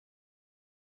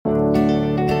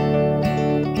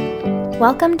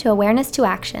Welcome to Awareness to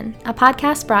Action, a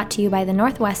podcast brought to you by the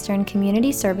Northwestern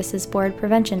Community Services Board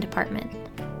Prevention Department.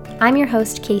 I'm your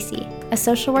host, Casey, a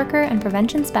social worker and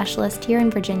prevention specialist here in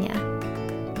Virginia.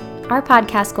 Our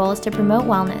podcast goal is to promote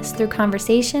wellness through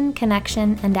conversation,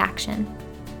 connection, and action.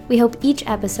 We hope each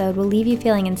episode will leave you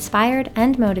feeling inspired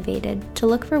and motivated to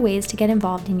look for ways to get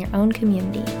involved in your own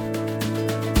community.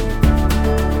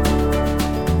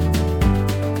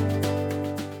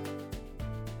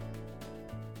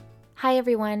 Hi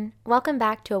everyone, welcome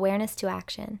back to Awareness to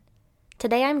Action.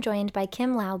 Today I'm joined by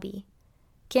Kim Laube.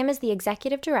 Kim is the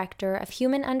Executive Director of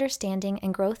Human Understanding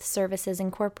and Growth Services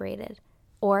Incorporated,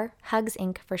 or HUGS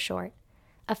Inc. for short,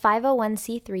 a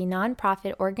 501c3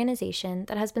 nonprofit organization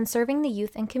that has been serving the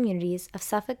youth and communities of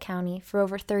Suffolk County for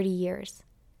over 30 years.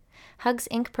 HUGS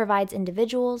Inc. provides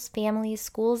individuals, families,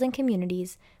 schools, and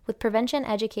communities with prevention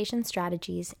education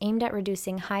strategies aimed at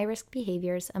reducing high-risk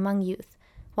behaviors among youth,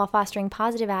 while fostering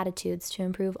positive attitudes to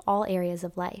improve all areas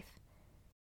of life.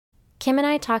 Kim and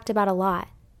I talked about a lot: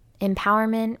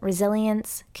 empowerment,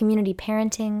 resilience, community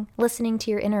parenting, listening to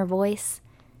your inner voice.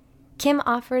 Kim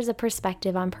offers a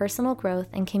perspective on personal growth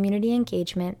and community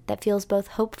engagement that feels both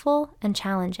hopeful and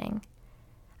challenging.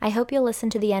 I hope you'll listen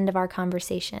to the end of our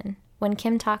conversation, when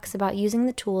Kim talks about using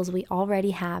the tools we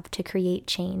already have to create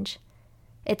change.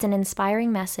 It's an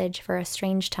inspiring message for a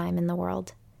strange time in the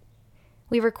world.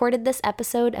 We recorded this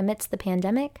episode amidst the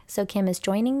pandemic, so Kim is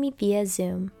joining me via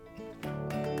Zoom.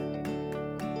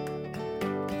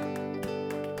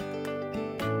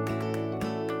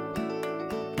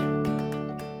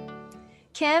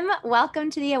 Kim, welcome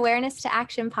to the Awareness to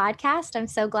Action podcast. I'm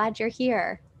so glad you're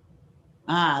here.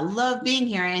 Love being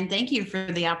here, and thank you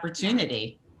for the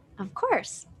opportunity. Of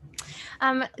course.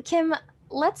 Kim,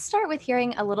 let's start with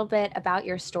hearing a little bit about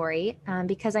your story,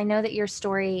 because I know that your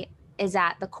story is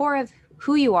at the core of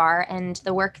who you are and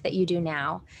the work that you do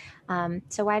now.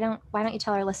 So why don't you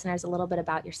tell our listeners a little bit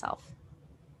about yourself?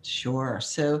 Sure.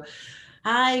 So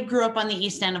I grew up on the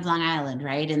east end of Long Island,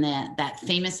 right? In that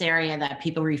famous area that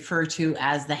people refer to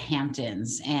as the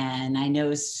Hamptons. And I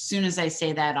know as soon as I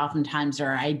say that, oftentimes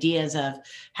there are ideas of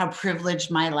how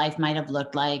privileged my life might have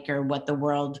looked like, or what the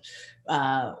world,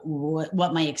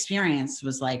 what my experience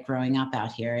was like growing up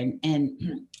out here.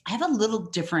 And I have a little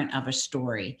different of a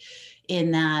story, in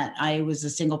that I was a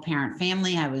single parent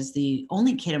family. I was the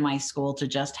only kid in my school to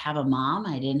just have a mom.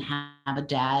 I didn't have a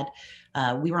dad.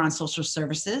 We were on social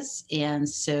services. And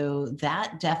so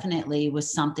that definitely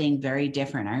was something very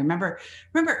different. I remember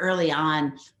early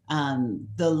on,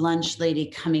 the lunch lady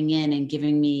coming in and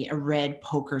giving me a red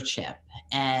poker chip.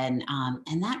 And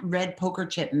that red poker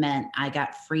chip meant I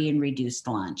got free and reduced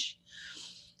lunch.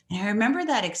 And I remember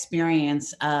that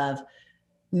experience of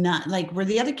not like where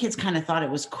the other kids kind of thought it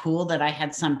was cool that I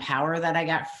had some power that I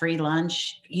got free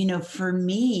lunch. For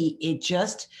me, it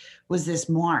just was this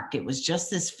mark. It was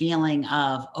just this feeling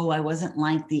of, oh, I wasn't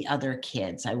like the other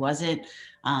kids. I wasn't,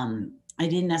 I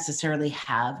didn't necessarily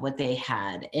have what they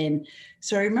had. And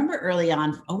so I remember early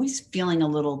on always feeling a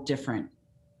little different.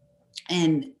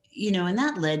 And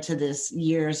that led to this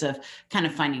years of kind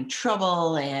of finding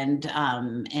trouble and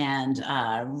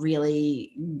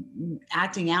really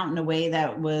acting out in a way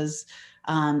that was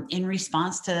in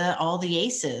response to all the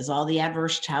ACEs, all the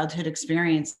adverse childhood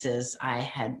experiences I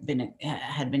had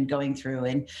been going through.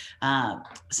 And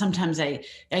sometimes I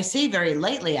say very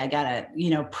lightly, I got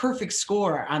a perfect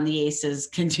score on the ACEs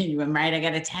continuum, right? I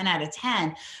got a 10 out of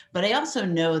 10, but I also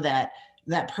know that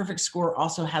perfect score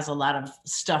also has a lot of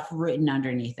stuff written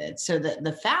underneath it. So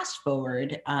the fast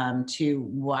forward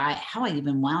to how I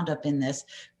even wound up in this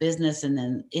business and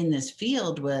then in this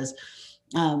field was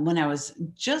when I was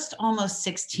just almost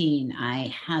 16.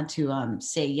 I had to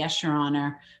say, yes, Your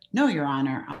Honor, no, Your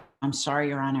Honor, I'm sorry,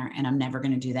 Your Honor, and I'm never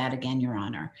going to do that again, Your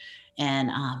Honor. And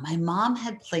my mom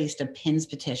had placed a PINS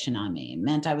petition on me. It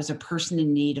meant I was a person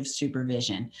in need of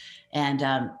supervision. And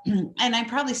I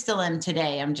probably still am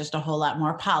today. I'm just a whole lot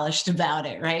more polished about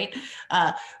it, right?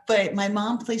 But my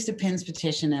mom placed a PINS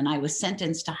petition, and I was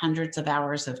sentenced to hundreds of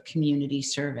hours of community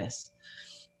service.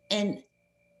 And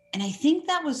I think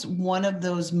that was one of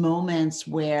those moments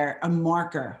where a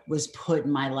marker was put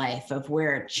in my life of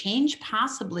where change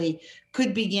possibly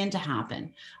could begin to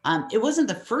happen. It wasn't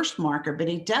the first marker, but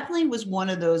it definitely was one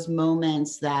of those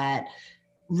moments that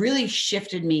really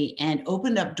shifted me and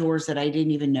opened up doors that I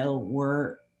didn't even know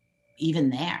were even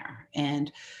there.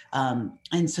 And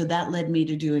so that led me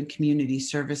to doing community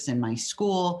service in my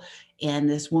school. And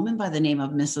this woman by the name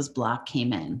of Mrs. Block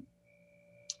came in.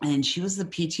 And she was the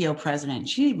PTO president.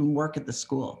 She didn't even work at the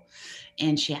school.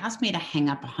 And she asked me to hang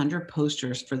up 100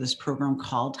 posters for this program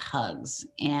called HUGS.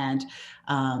 And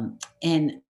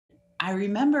I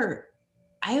remember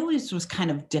I always was kind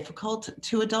of difficult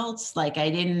to adults. Like I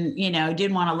didn't,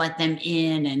 didn't want to let them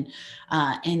in.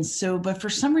 And so, but for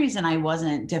some reason I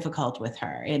wasn't difficult with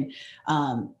her.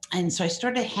 And so I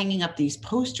started hanging up these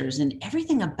posters, and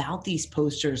everything about these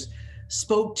posters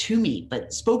spoke to me,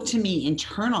 but spoke to me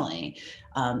internally.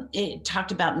 It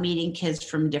talked about meeting kids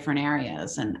from different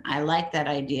areas. And I like that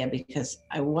idea because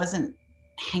I wasn't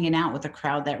hanging out with a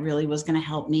crowd that really was going to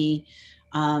help me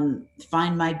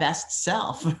find my best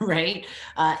self, right?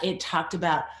 It talked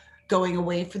about going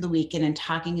away for the weekend and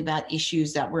talking about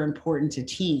issues that were important to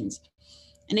teens.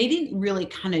 And I didn't really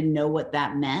kind of know what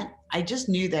that meant. I just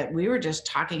knew that we were just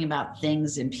talking about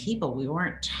things and people. We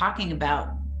weren't talking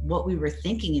about what we were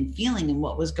thinking and feeling and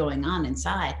what was going on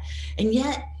inside. And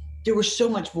yet there was so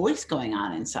much voice going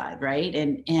on inside, right?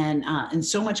 And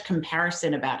so much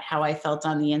comparison about how I felt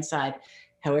on the inside,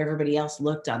 how everybody else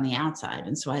looked on the outside.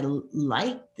 And so I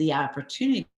liked the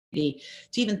opportunity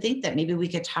to even think that maybe we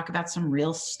could talk about some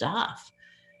real stuff.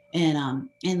 And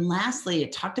lastly,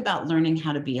 it talked about learning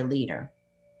how to be a leader.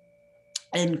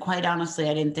 And quite honestly,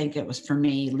 I didn't think it was for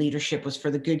me. Leadership was for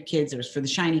the good kids. It was for the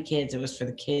shiny kids. It was for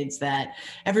the kids that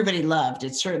everybody loved.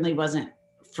 It certainly wasn't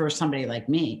for somebody like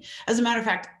me. As a matter of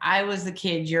fact, I was the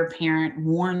kid your parent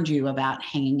warned you about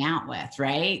hanging out with,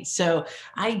 right? So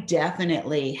I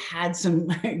definitely had some,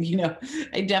 had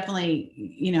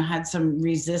some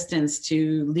resistance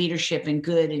to leadership and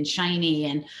good and shiny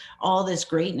and all this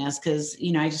greatness because,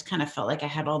 I just kind of felt like I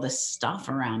had all this stuff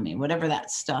around me, whatever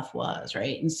that stuff was,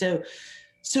 right? And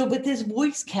but this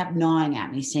voice kept gnawing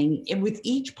at me saying, with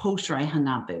each poster I hung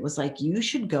up, it was like, you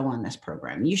should go on this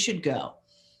program. You should go.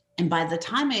 And by the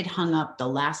time I'd hung up the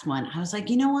last one, I was like,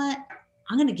 you know what?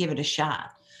 I'm going to give it a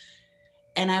shot.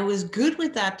 And I was good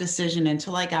with that decision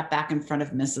until I got back in front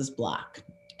of Mrs. Block.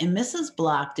 And Mrs.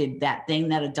 Block did that thing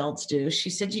that adults do. She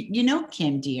said,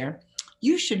 Kim, dear,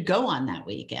 you should go on that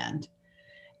weekend.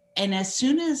 And as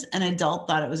soon as an adult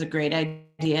thought it was a great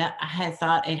idea, I had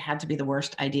thought it had to be the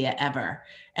worst idea ever.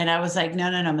 And I was like, no,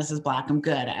 Mrs. Block, I'm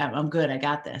good. I'm good. I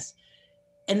got this.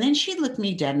 And then she looked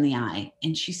me dead in the eye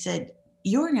and she said,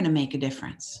 you're going to make a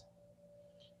difference.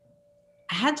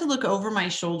 I had to look over my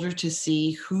shoulder to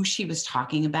see who she was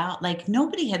talking about. Like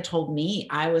nobody had told me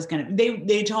I was going to,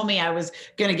 they told me I was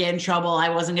going to get in trouble. I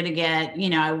wasn't going to get,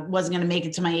 I wasn't going to make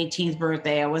it to my 18th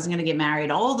birthday. I wasn't going to get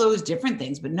married, all those different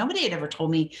things. But nobody had ever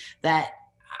told me that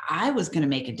I was going to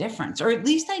make a difference, or at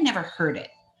least I never heard it.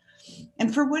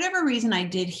 And for whatever reason, I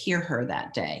did hear her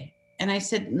that day. And I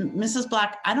said, Mrs.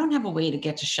 Black, I don't have a way to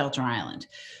get to Shelter Island.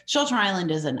 Shelter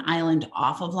Island is an island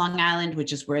off of Long Island,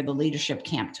 which is where the leadership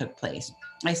camp took place.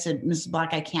 I said, Mrs.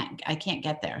 Black, I can't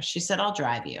get there. She said, I'll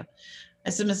drive you.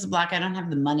 I said, Mrs. Black, I don't have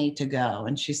the money to go.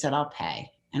 And she said, I'll pay.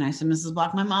 And I said, Mrs.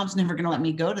 Black, my mom's never going to let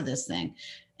me go to this thing.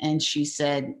 And she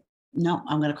said, no,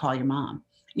 I'm going to call your mom.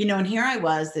 And here I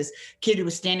was, this kid who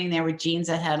was standing there with jeans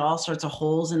that had all sorts of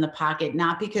holes in the pocket,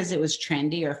 not because it was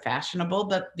trendy or fashionable,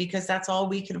 but because that's all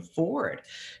we could afford.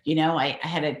 I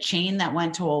had a chain that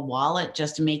went to a wallet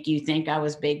just to make you think I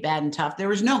was big, bad, and tough. There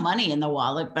was no money in the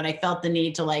wallet, but I felt the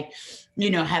need to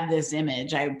have this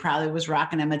image. I probably was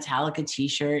rocking a Metallica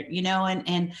t-shirt,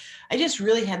 and I just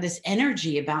really had this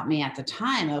energy about me at the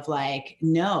time of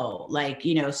no,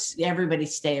 everybody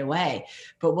stay away.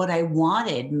 But what I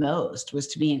wanted most was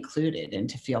to be included and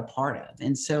to feel part of.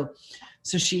 And so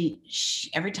she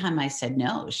every time I said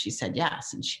no, she said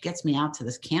yes. And she gets me out to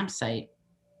this campsite.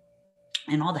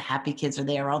 And all the happy kids are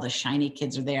there, all the shiny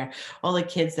kids are there, all the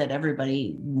kids that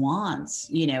everybody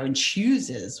wants, and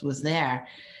chooses was there.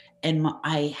 And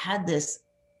I had this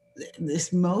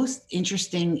most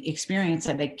interesting experience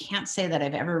that I can't say that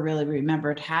I've ever really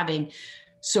remembered having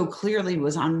so clearly.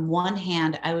 Was on one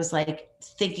hand, I was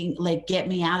thinking, get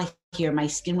me out of here. My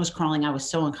skin was crawling. I was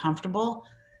so uncomfortable.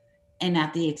 And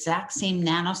at the exact same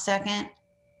nanosecond,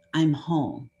 I'm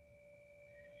home.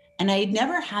 And I had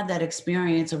never had that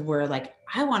experience of where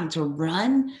I wanted to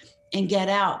run and get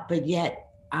out, but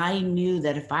yet I knew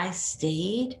that if I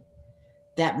stayed,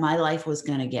 that my life was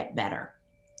going to get better.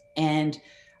 And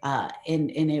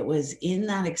it was in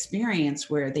that experience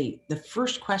where the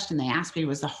first question they asked me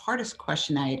was the hardest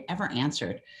question I had ever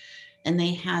answered. And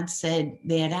they had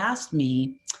asked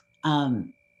me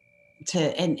and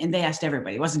they asked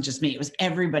everybody, it wasn't just me, it was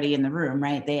everybody in the room,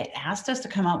 right? They had asked us to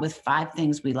come up with 5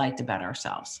 things we liked about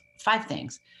ourselves, 5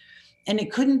 things. And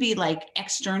it couldn't be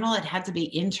external, it had to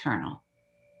be internal.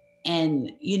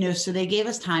 And, so they gave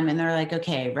us time and they're like,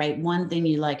 okay, write 1 thing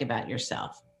you like about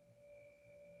yourself.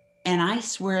 And I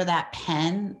swear that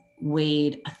pen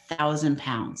weighed 1,000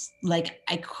 pounds.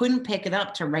 I couldn't pick it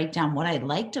up to write down what I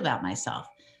liked about myself.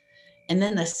 And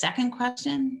then the second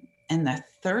question and the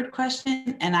third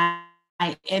question, and I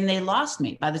and they lost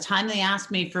me. By the time they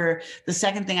asked me for the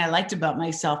second thing I liked about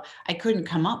myself, I couldn't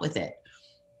come up with it.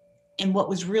 And what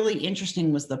was really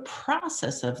interesting was the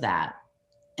process of that.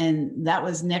 And that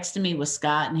was next to me was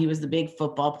Scott, and he was the big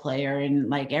football player, and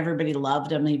like everybody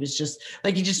loved him. He was just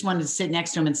like, you just wanted to sit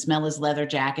next to him and smell his leather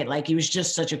jacket. Like he was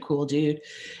just such a cool dude.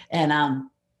 And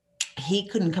he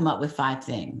couldn't come up with 5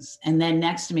 things. And then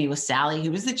next to me was Sally,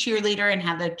 who was the cheerleader and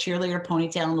had the cheerleader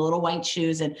ponytail and the little white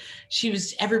shoes. And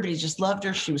everybody just loved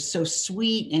her. She was so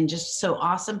sweet and just so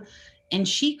awesome. And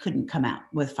she couldn't come out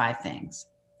with 5 things.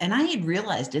 And I had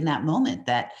realized in that moment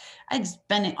that I'd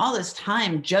spent all this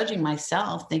time judging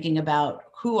myself, thinking about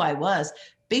who I was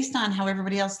based on how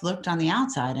everybody else looked on the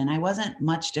outside. And I wasn't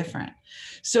much different.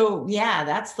 So yeah,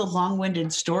 that's the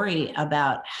long-winded story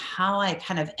about how I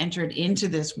kind of entered into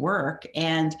this work.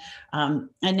 And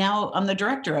now I'm the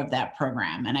director of that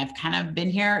program, and I've kind of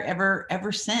been here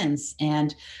ever since.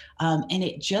 And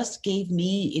it just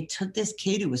it took this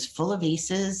kid who was full of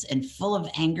aces and full of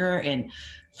anger and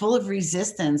full of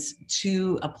resistance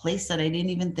to a place that I didn't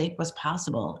even think was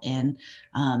possible. And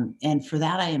for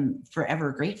that, I am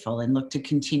forever grateful and look to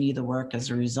continue the work as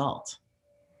a result.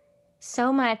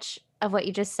 So much of what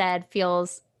you just said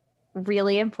feels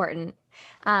really important.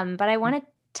 But I want to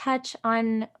touch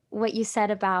on what you said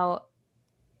about,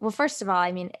 well, first of all,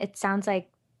 I mean, it sounds like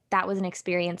that was an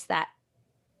experience that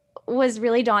was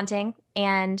really daunting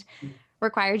and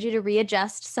required you to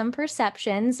readjust some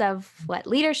perceptions of what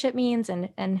leadership means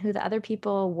and who the other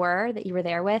people were that you were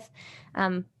there with.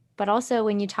 But also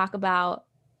when you talk about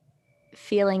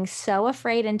feeling so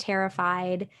afraid and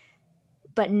terrified,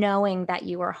 but knowing that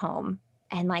you were home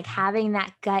and like having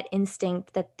that gut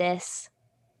instinct that this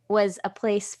was a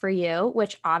place for you,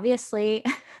 which obviously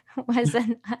was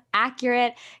an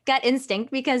accurate gut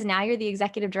instinct because now you're the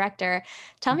executive director.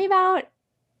 Tell me about,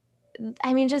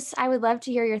 I mean, I would love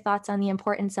to hear your thoughts on the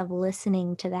importance of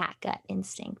listening to that gut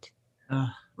instinct.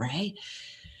 Right.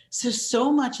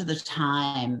 So much of the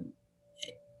time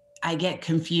I get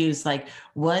confused, like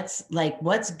what's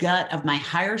gut of my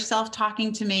higher self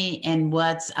talking to me and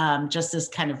what's just this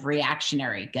kind of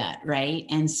reactionary gut. Right.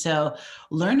 And so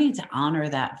learning to honor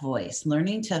that voice,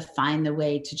 learning to find the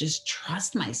way to just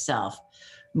trust myself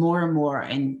more and more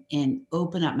and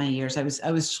open up my ears. I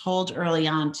was told early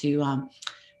on to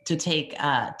take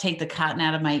the cotton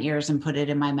out of my ears and put it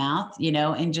in my mouth,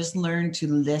 and just learn to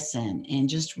listen and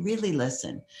just really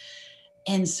listen.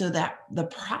 And so that the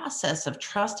process of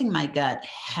trusting my gut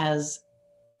has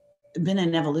been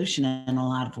an evolution in a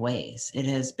lot of ways. It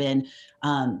has been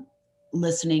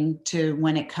listening to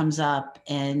when it comes up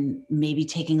and maybe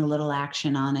taking a little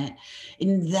action on it.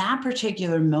 In that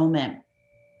particular moment,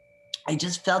 I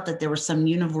just felt that there was some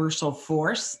universal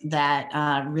force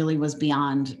that really was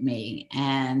beyond me,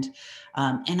 and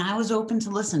I was open to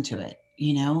listen to it,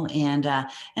 and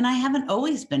I haven't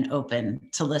always been open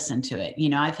to listen to it.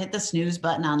 I've hit the snooze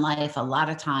button on life a lot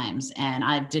of times, and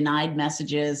I've denied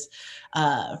messages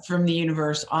from the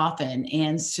universe often,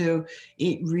 and so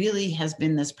it really has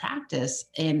been this practice,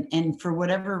 and for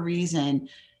whatever reason.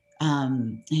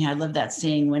 I love that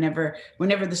saying, whenever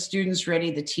the student's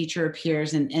ready, the teacher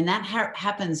appears, and that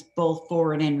happens both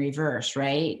forward and reverse.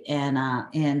 Right.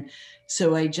 And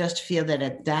so I just feel that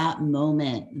at that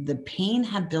moment, the pain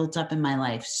had built up in my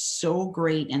life so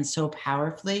great and so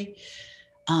powerfully,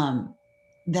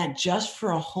 that just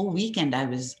for a whole weekend, I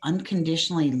was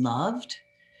unconditionally loved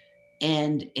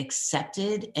and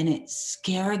accepted, and it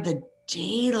scared the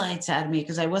daylights out of me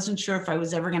because I wasn't sure if I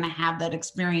was ever going to have that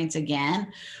experience again,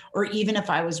 or even if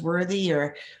I was worthy,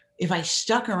 or if I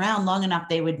stuck around long enough,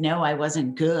 they would know I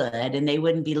wasn't good and they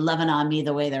wouldn't be loving on me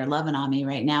the way they're loving on me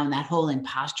right now. And that whole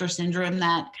imposter syndrome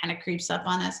that kind of creeps up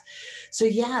on us. So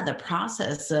yeah, the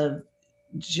process of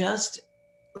just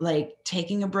like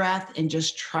taking a breath and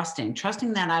just trusting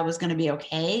that I was going to be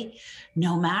okay,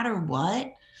 no matter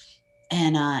what.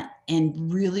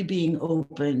 And really being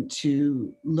open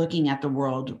to looking at the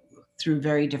world through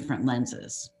very different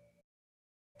lenses.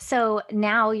 So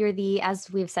now you're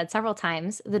as we've said several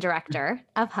times, the director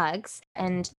of Hugs.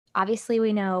 And obviously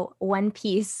we know one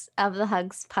piece of the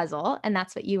Hugs puzzle, and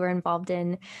that's what you were involved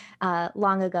in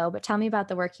long ago. But tell me about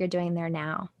the work you're doing there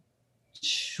now.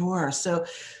 Sure. So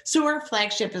our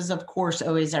flagship is, of course,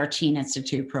 always our Teen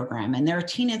Institute program, and there are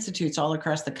teen institutes all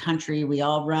across the country. We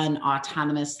all run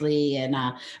autonomously,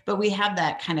 but we have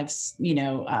that kind of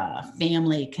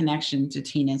family connection to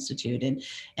Teen Institute,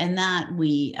 and that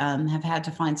we have had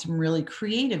to find some really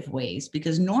creative ways,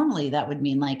 because normally that would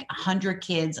mean like 100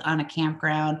 kids on a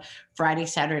campground Friday,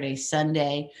 Saturday,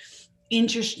 Sunday.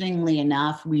 Interestingly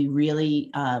enough, we really,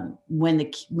 when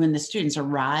the students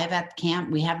arrive at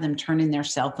camp, we have them turn in their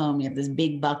cell phone. We have this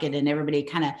big bucket, and everybody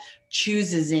kind of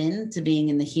chooses in to being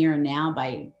in the here and now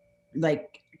by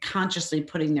like consciously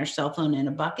putting their cell phone in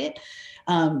a bucket.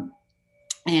 Um,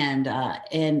 and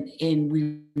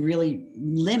we really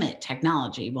limit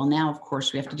technology. Well, now of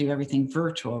course we have to do everything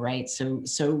virtual, right?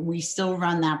 So we still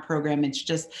run that program. It's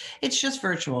just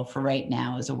virtual for right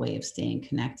now as a way of staying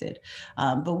connected.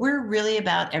 But we're really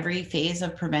about every phase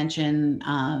of prevention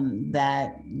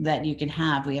that you can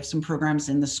have. We have some programs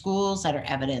in the schools that are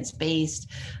evidence based.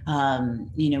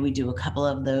 We do a couple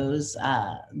of those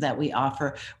that we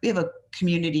offer. We have a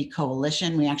community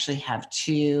coalition. We actually have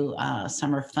two.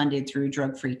 Some are funded through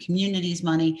Drug Free Communities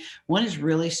money. One is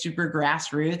really super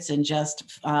grassroots and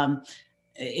just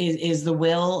is the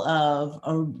will of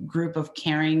a group of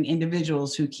caring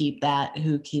individuals who keep that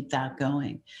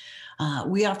going.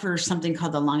 We offer something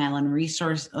called the Long Island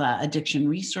Addiction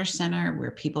Resource Center,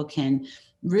 where people can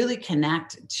really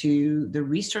connect to the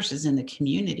resources in the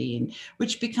community, and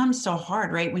which becomes so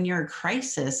hard, right? When you're in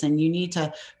crisis and you need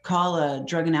to call a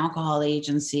drug and alcohol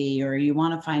agency, or you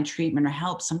want to find treatment or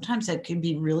help, sometimes it can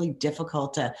be really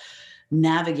difficult to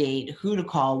navigate who to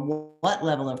call, what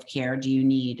level of care do you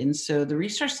need. And so the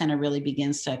Resource Center really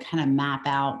begins to kind of map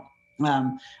out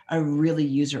a really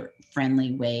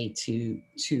user-friendly way to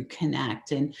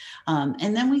connect. And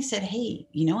then we said, hey,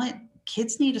 you know what?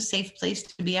 Kids need a safe place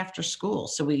to be after school.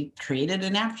 So we created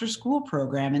an after school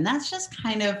program. And that's just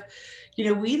kind of,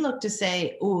 we look to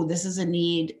say, oh, this is a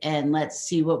need, and let's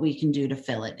see what we can do to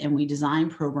fill it. And we design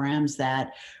programs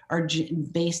that are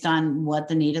based on what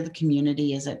the need of the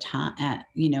community is in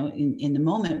the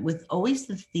moment, with always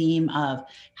the theme of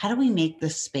how do we make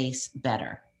this space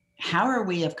better? How are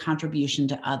we of contribution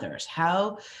to others?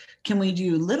 How can we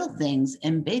do little things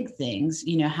and big things?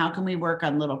 How can we work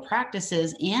on little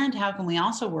practices, and how can we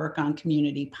also work on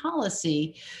community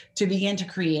policy to begin to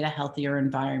create a healthier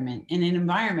environment, and an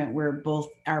environment where both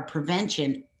our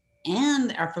prevention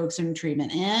and our folks in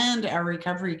treatment and our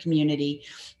recovery community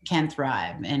can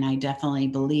thrive. And I definitely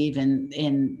believe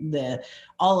in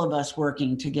all of us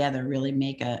working together really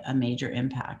make a major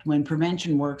impact. When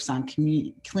prevention works on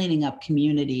cleaning up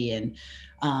community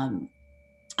and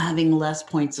having less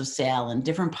points of sale and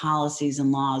different policies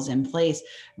and laws in place,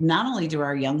 not only do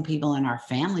our young people and our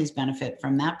families benefit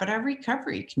from that, but our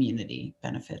recovery community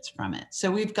benefits from it. So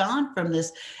we've gone from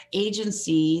this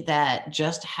agency that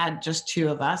just had just two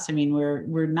of us. I mean,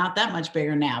 we're not that much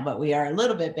bigger now, but we are a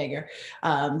little bit bigger.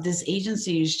 This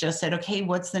agency has just said, okay,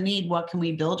 what's the need? What can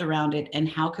we build around it? And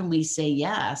how can we say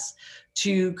yes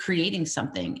to creating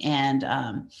something? And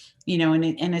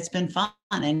it's been fun.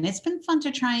 And it's been fun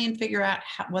to try and figure out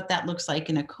what that looks like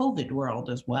in a COVID world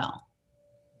as well.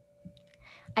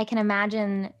 I can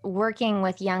imagine working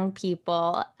with young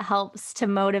people helps to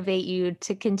motivate you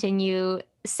to continue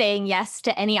saying yes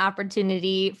to any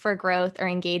opportunity for growth or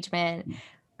engagement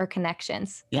or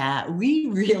connections. Yeah, we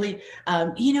really,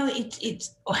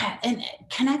 and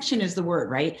connection is the word,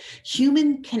 right?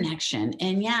 Human connection.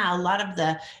 And yeah, a lot of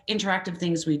the interactive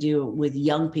things we do with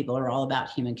young people are all about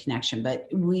human connection, but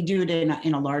we do it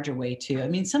in a larger way too. I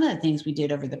mean, some of the things we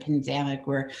did over the pandemic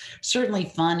were certainly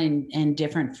fun and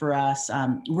different for us.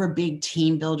 We're big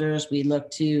team builders. We look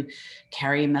to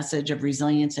carry a message of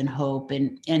resilience and hope,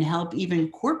 and help even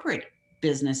corporate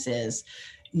businesses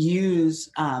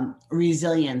use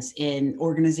resilience in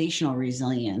organizational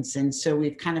resilience. And so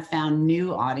we've kind of found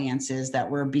new audiences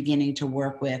that we're beginning to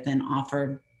work with and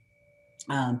offer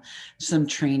some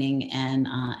training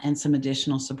and some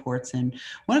additional supports. And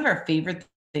one of our favorite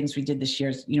things we did this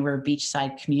year is, we're a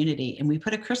beachside community, and we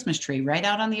put a Christmas tree right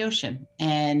out on the ocean.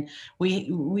 And we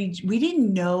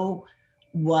didn't know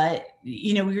what,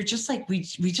 we were just like, we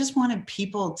just wanted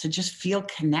people to just feel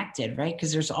connected, right?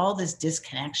 Because there's all this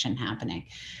disconnection happening.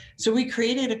 So we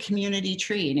created a community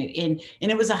tree, and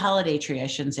it was a holiday tree. I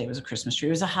shouldn't say it was a Christmas tree.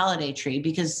 It was a holiday tree,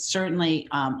 because certainly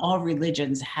all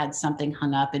religions had something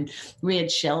hung up, and we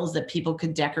had shells that people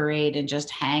could decorate and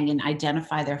just hang and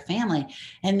identify their family,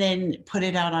 and then put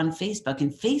it out on Facebook.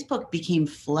 And Facebook became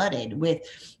flooded with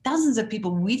thousands of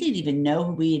people we didn't even know,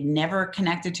 who we had never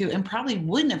connected to and probably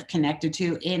wouldn't have connected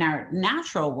to in our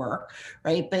natural work,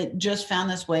 right? But just found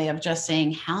this way of just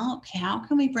saying, how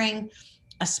can we bring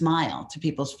a smile to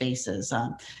people's faces?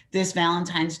 This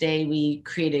Valentine's Day, we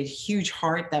created a huge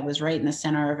heart that was right in the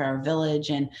center of our village,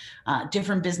 and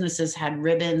different businesses had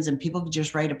ribbons, and people could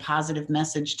just write a positive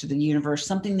message to the universe,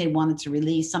 something they wanted to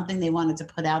release, something they wanted to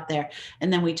put out there.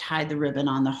 And then we tied the ribbon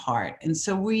on the heart. And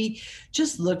so we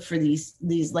just look for these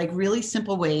like really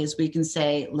simple ways we can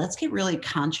say, let's get really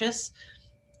conscious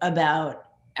about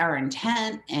our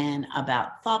intent and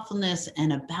about thoughtfulness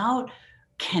and about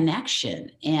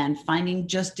connection and finding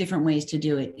just different ways to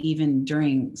do it, even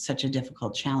during such a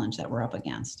difficult challenge that we're up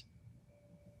against.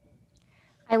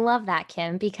 I love that,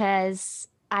 Kim, because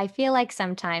I feel like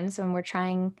sometimes when we're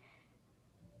trying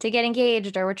to get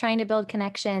engaged or we're trying to build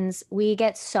connections, we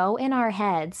get so in our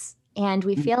heads and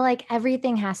we feel like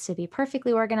everything has to be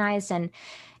perfectly organized. And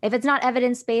if it's not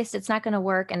evidence based, it's not going to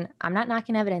work. And I'm not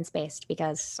knocking evidence based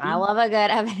because I No. love a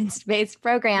good evidence based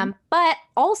program, but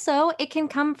also it can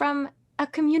come from a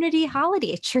community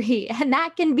holiday tree. And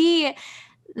that can be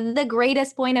the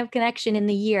greatest point of connection in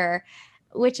the year,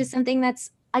 which is something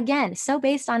that's, again, so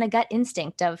based on a gut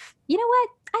instinct of, you know what,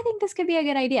 I think this could be a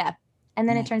good idea. And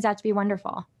then it Right. turns out to be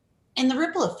wonderful. And the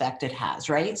ripple effect it has,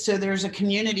 right? So there's a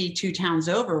community 2 towns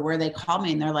over where they call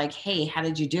me and they're like, "Hey, how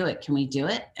did you do it? Can we do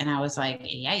it?" And I was like,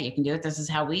 "Yeah, you can do it. This is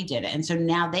how we did it." And so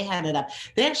now they had it up.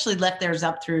 They actually left theirs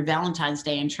up through Valentine's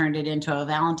Day and turned it into a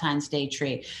Valentine's Day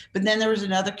tree. But then there was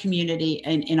another community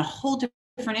in a whole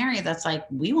different area that's like,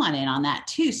 we want in on that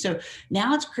too. So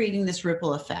now it's creating this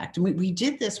ripple effect. And we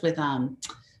did this with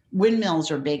windmills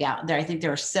are big out there. I think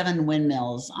there are 7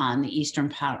 windmills on the eastern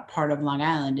part of Long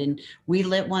Island, and we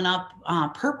lit one up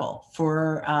purple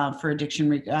for for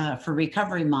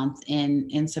Recovery Month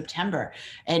in September.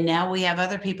 And now we have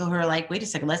other people who are like, wait a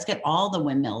second, let's get all the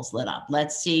windmills lit up.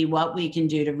 Let's see what we can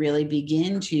do to really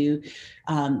begin to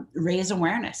raise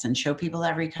awareness and show people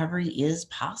that recovery is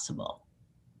possible.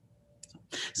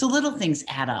 So little things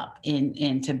add up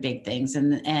into big things,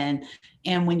 and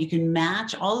when you can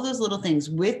match all of those little things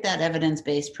with that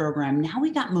evidence-based program, now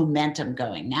we got momentum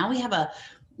going. Now we have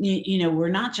we're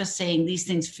not just saying these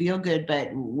things feel good,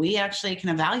 but we actually can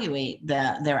evaluate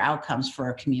their outcomes for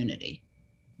our community.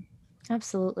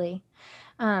 Absolutely.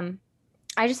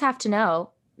 I just have to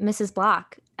know, Mrs.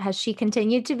 Block, has she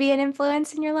continued to be an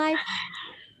influence in your life?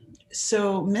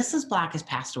 So Mrs. Black has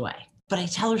passed away, but I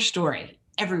tell her story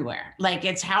everywhere. Like,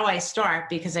 it's how I start,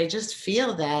 because I just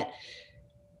feel that,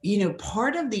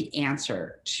 part of the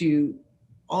answer to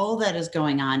all that is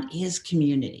going on is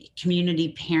community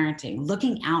parenting,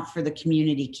 looking out for the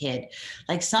community kid.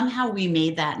 Like, somehow we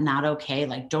made that not okay.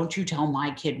 Like, don't you tell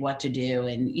my kid what to do.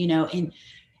 And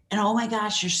oh my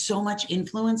gosh, there's so much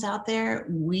influence out there.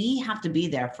 We have to be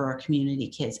there for our community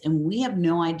kids. And we have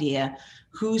no idea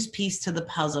whose piece to the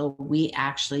puzzle we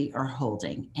actually are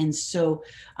holding. And so,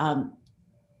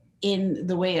 in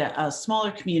the way a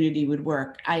smaller community would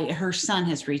work, her son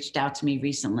has reached out to me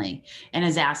recently and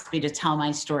has asked me to tell my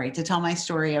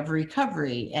story of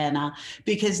recovery. And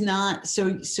because not so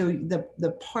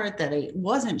the part that I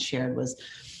wasn't shared was,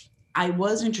 I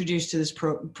was introduced to this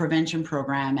prevention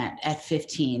program at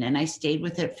 15, and I stayed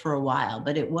with it for a while,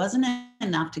 but it wasn't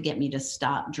enough to get me to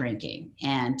stop drinking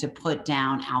and to put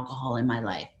down alcohol in my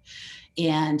life.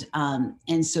 And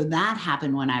so that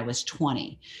happened when I was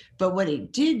 20. But what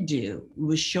it did do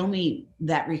was show me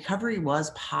that recovery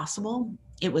was possible.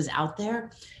 It was out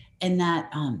there, and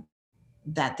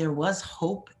that there was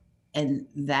hope, and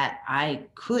that I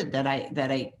could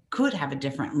have a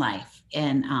different life,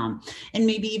 and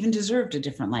maybe even deserved a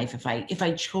different life if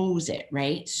I chose it,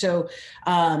 right? So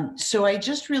I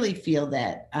just really feel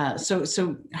that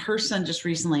so her son just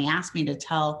recently asked me to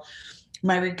tell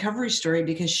my recovery story,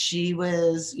 because she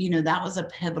was, that was a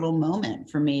pivotal moment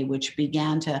for me, which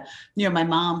began to, my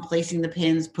mom placing the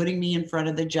pins, putting me in front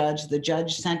of the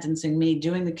judge sentencing me,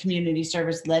 doing the community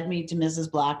service led me to Mrs.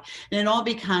 Block. And it all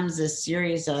becomes this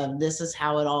series of, this is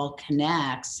how it all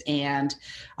connects. And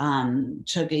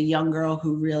took a young girl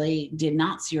who really did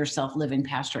not see herself living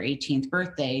past her 18th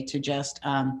birthday to just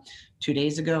 2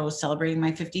 days ago celebrating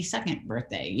my 52nd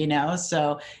birthday,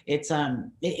 so it's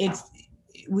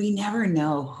we never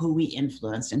know who we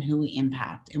influence and who we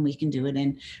impact, and we can do it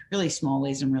in really small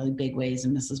ways and really big ways.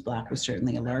 And Mrs. Black was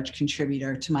certainly a large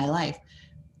contributor to my life,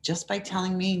 just by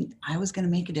telling me I was going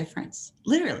to make a difference.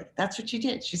 Literally, that's what she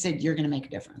did. She said, "You're going to make a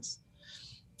difference."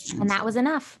 And that was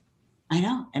enough. I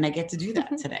know. And I get to do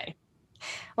that today.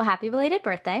 Well, happy belated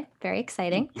birthday. Very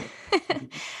exciting.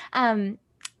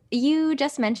 You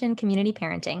just mentioned community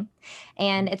parenting,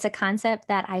 and it's a concept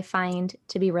that I find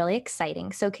to be really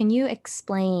exciting. So, can you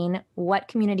explain what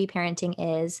community parenting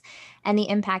is and the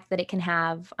impact that it can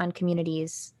have on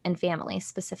communities and families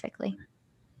specifically?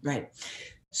 Right.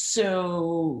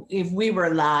 So if we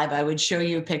were live, I would show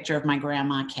you a picture of my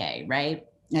grandma Kay, right?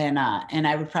 And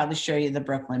I would probably show you the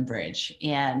Brooklyn Bridge.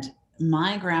 And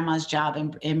my grandma's job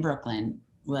in Brooklyn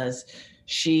was,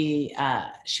 she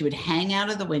would hang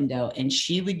out of the window and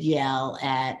she would yell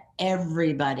at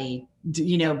everybody,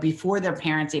 you know, before their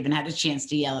parents even had a chance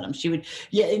to yell at them. She would,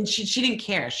 yeah, and she didn't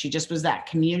care. She just was that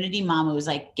community mom who was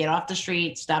like, get off the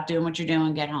street, stop doing what you're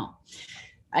doing, get home.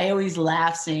 I always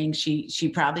laugh saying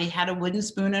she probably had a wooden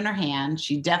spoon in her hand.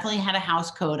 She definitely had a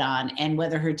house coat on, and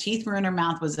whether her teeth were in her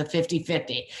mouth was a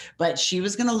 50-50, but she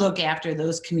was going to look after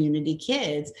those community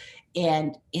kids.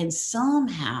 And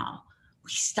somehow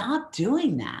we stopped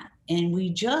doing that. And we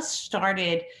just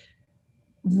started,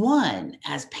 one,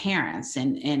 as parents,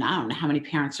 and I don't know how many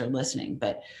parents are listening,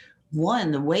 but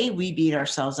one, the way we beat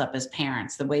ourselves up as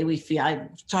parents, the way we feel. I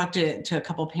talked to a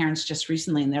couple of parents just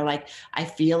recently, and they're like, I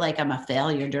feel like I'm a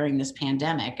failure during this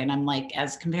pandemic. And I'm like,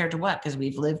 as compared to what? Because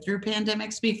we've lived through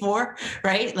pandemics before,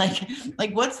 right?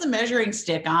 Like what's the measuring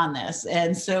stick on this?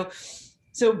 And so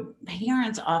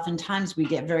parents, oftentimes we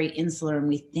get very insular and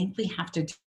we think we have to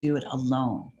do it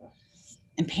alone.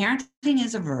 And parenting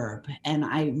is a verb. And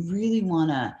I really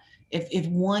want to, if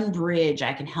one bridge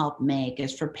I can help make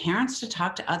is for parents to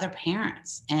talk to other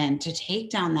parents and to take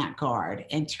down that guard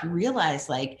and to realize,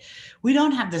 like, we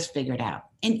don't have this figured out.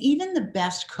 And even the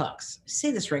best cooks, I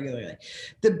say this regularly,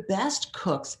 the best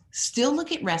cooks still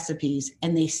look at recipes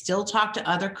and they still talk to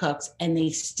other cooks and they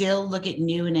still look at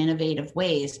new and innovative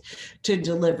ways to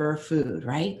deliver food,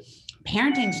 right?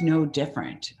 Parenting's no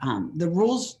different. The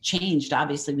rules changed.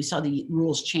 Obviously, we saw the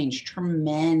rules change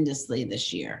tremendously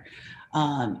this year.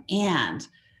 And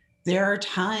there are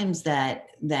times that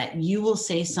you will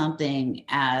say something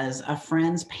as a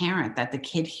friend's parent that the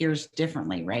kid hears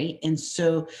differently, right? And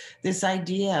so this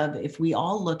idea of, if we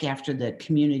all look after the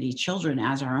community children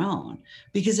as our own,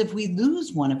 because if we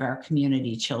lose one of our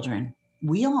community children,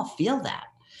 we all feel that.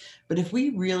 But if we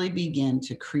really begin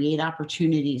to create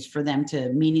opportunities for them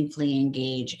to meaningfully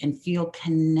engage and feel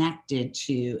connected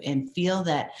to, and feel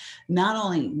that not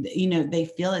only, you know, they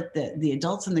feel that the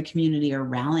adults in the community are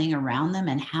rallying around them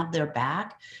and have their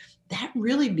back, that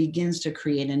really begins to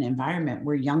create an environment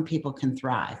where young people can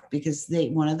thrive, because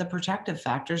one of the protective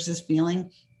factors is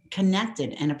feeling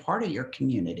connected and a part of your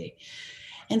community.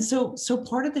 And so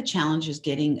part of the challenge is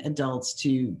getting adults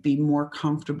to be more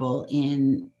comfortable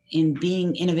in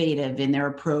being innovative in their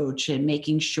approach and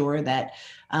making sure that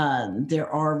there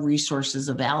are resources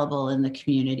available in the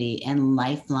community and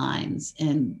lifelines.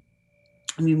 And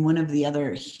I mean, one of the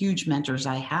other huge mentors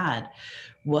I had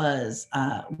was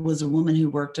a woman who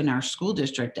worked in our school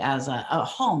district as a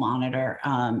hall monitor,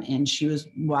 and she was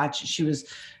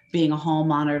being a hall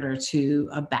monitor to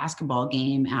a basketball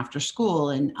game after school.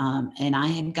 And I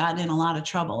had gotten in a lot of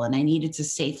trouble and I needed to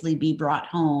safely be brought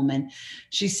home. And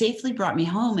she safely brought me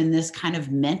home, and this kind of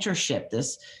mentorship,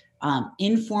 this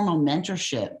informal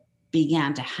mentorship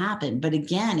began to happen. But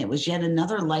again, it was yet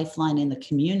another lifeline in the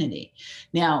community.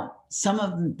 Now, some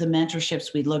of the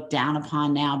mentorships we look down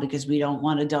upon now because we don't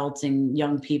want adults and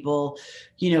young people,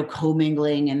 you know,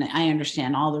 commingling. And I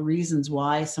understand all the reasons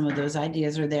why some of those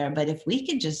ideas are there. But if we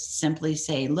could just simply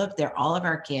say, look, they're all of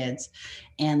our kids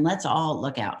and let's all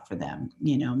look out for them.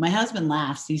 You know, my husband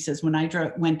laughs. He says, when I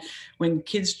drive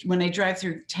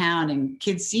through town and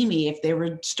kids see me, if they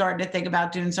were starting to think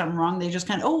about doing something wrong, they just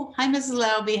kind of, oh, hi, Mrs.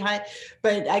 Laube, hi.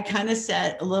 But I kind of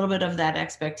set a little bit of that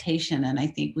expectation. And I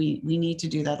think we need to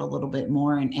do that a little bit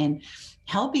more and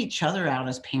help each other out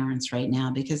as parents right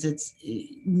now, because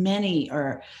many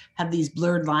have these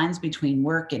blurred lines between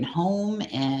work and home.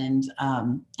 And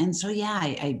so, yeah,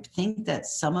 I think that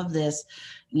some of this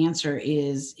answer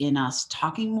is in us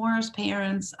talking more as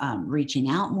parents, reaching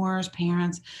out more as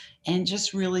parents, and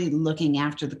just really looking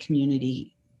after the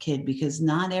community kid, because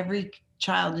not every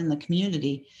child in the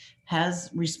community has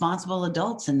responsible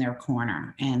adults in their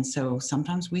corner. And so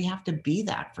sometimes we have to be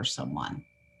that for someone.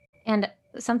 And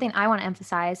something I want to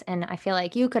emphasize, and I feel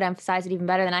like you could emphasize it even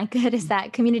better than I could, is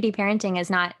that community parenting is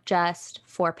not just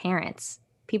for parents.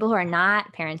 People who are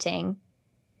not parenting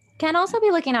can also be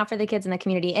looking out for the kids in the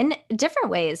community in different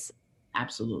ways.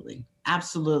 Absolutely.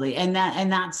 Absolutely. And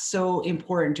that's so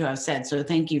important to have said. So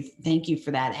thank you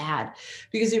for that ad,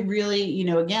 because it really, you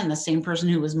know, again, the same person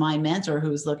who was my mentor,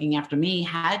 who was looking after me,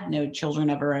 had no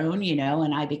children of her own, you know,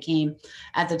 and I became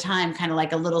at the time kind of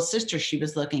like a little sister she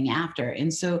was looking after.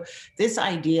 And so this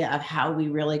idea of how we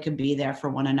really could be there for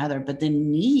one another, but the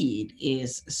need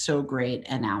is so great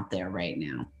and out there right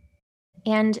now.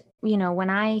 And, you know,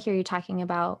 when I hear you talking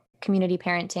about community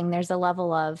parenting, there's a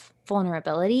level of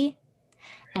vulnerability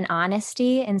and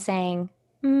honesty in saying,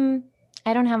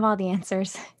 I don't have all the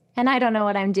answers and I don't know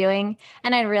what I'm doing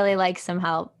and I'd really like some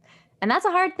help. And that's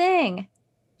a hard thing.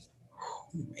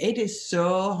 It is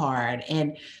so hard.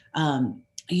 And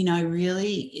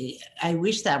I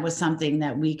wish that was something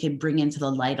that we could bring into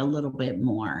the light a little bit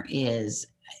more is,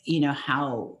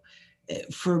 how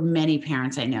for many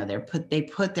parents I know they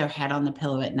put their head on the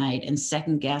pillow at night and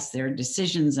second guess their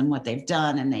decisions and what they've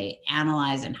done, and they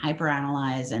analyze and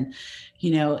hyperanalyze, and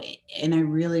you know and I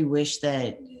really wish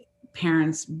that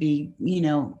parents be,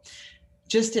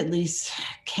 just at least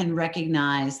can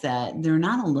recognize that they're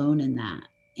not alone in that.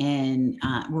 And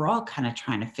we're all kind of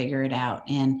trying to figure it out.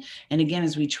 And again,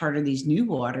 as we charter these new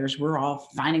waters, we're all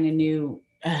finding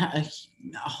a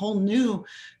whole new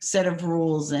set of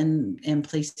rules and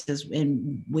places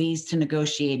and ways to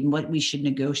negotiate and what we should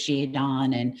negotiate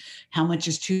on, and how much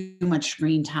is too much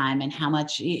screen time, and how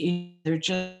much there are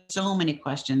just so many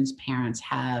questions parents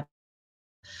have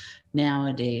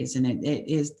nowadays, and it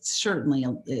is certainly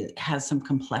it has some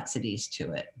complexities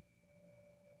to it.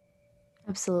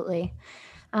 Absolutely.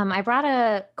 I brought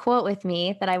a quote with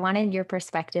me that I wanted your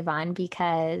perspective on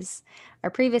because our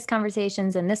previous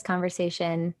conversations and this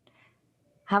conversation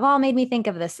have all made me think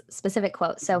of this specific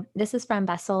quote. So, this is from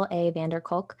Bessel A. van der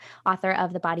Kolk, author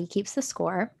of The Body Keeps the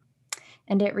Score.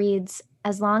 And it reads,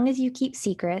 "As long as you keep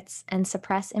secrets and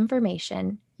suppress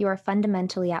information, you are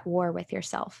fundamentally at war with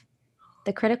yourself.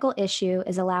 The critical issue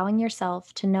is allowing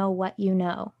yourself to know what you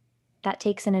know. That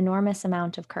takes an enormous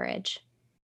amount of courage."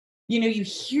 You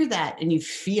hear that and you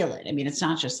feel it. I mean, it's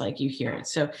not just like you hear it.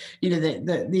 So,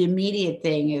 the immediate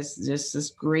thing is just this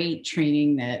great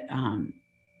training that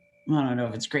well, I don't know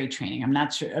if it's great training. I'm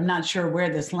not sure where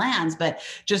this lands, but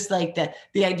just like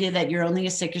the idea that you're only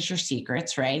as sick as your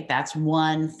secrets, right? That's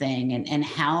one thing. And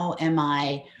how am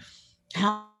I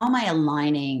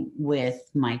aligning with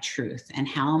my truth, and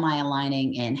how am I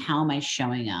aligning, and how am I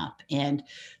showing up? And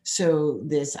so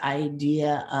this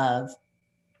idea of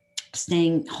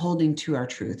staying holding to our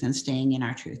truth and staying in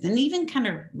our truth, and even kind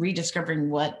of rediscovering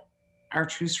what our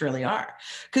truths really are,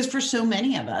 because for so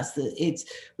many of us it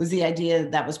was the idea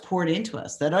that was poured into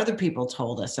us that other people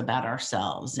told us about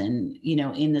ourselves. And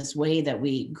in this way that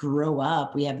we grow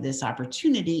up, we have this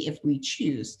opportunity, if we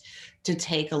choose, to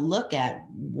take a look at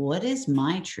what is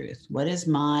my truth,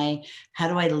 how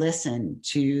do I listen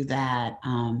to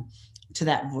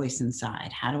that voice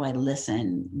inside? How do I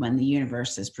listen when the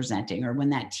universe is presenting, or when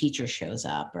that teacher shows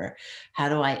up, or how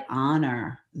do I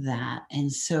honor that? And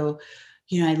so,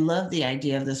 I love the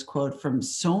idea of this quote from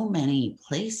so many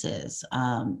places,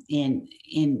 in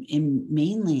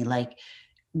mainly like,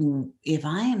 if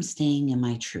I am staying in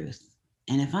my truth,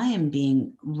 and if I am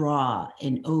being raw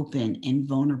and open and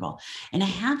vulnerable, and I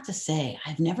have to say,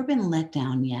 I've never been let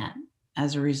down yet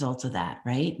as a result of that,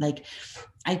 right? Like,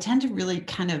 I tend to really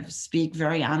kind of speak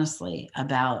very honestly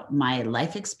about my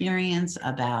life experience,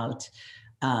 about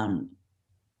um,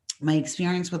 my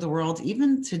experience with the world,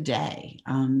 even today.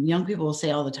 Young people will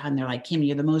say all the time, they're like, "Kim,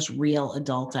 you're the most real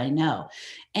adult I know."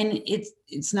 And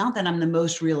it's not that I'm the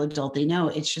most real adult they know.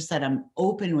 It's just that I'm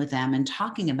open with them and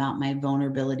talking about my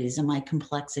vulnerabilities and my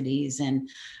complexities, and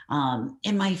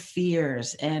my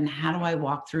fears, and how do I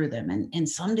walk through them. And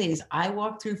some days I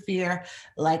walk through fear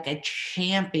like a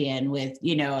champion, with,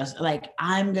 like,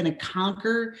 I'm going to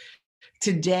conquer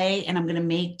today, and I'm going to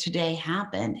make today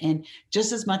happen. And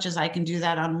just as much as I can do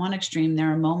that on one extreme,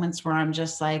 there are moments where I'm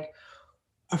just like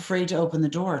afraid to open the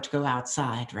door to go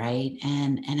outside, right?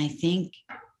 And I think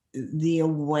the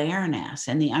awareness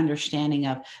and the understanding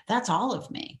of that's all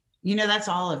of me. That's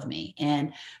all of me.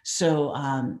 And so,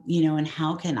 and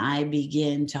how can I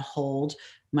begin to hold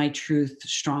my truth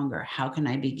stronger? How can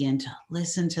I begin to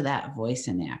listen to that voice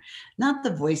in there? Not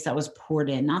the voice that was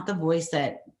poured in, not the voice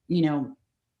that,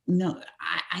 no,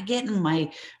 I get in my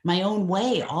own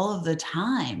way all of the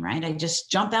time, right? I just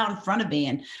jump out in front of me,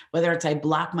 and whether it's I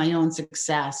block my own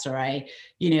success, or I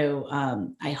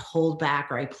hold back,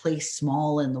 or I play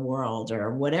small in the world,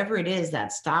 or whatever it is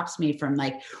that stops me from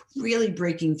like really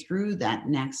breaking through that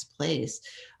next place.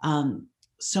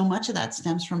 So much of that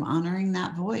stems from honoring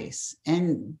that voice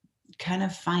and kind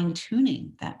of fine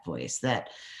tuning that voice.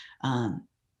 That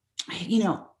you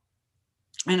know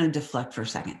I'm gonna deflect for a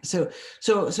second. So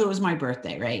it was my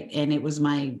birthday, right? And it was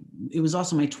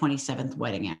also my 27th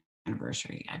wedding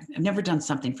anniversary. I've never done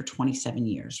something for 27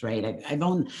 years, right? I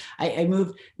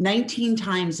moved 19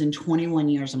 times in 21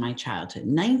 years of my childhood.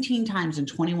 19 times in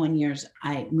 21 years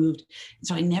I moved.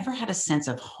 So I never had a sense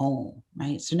of home,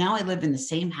 right? So now I live in the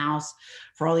same house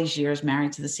for all these years,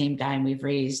 married to the same guy, and we've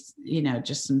raised,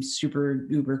 just some super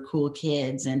uber cool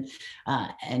kids, and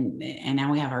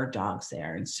now we have our dogs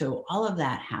there. And so all of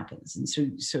that happens. And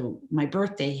so my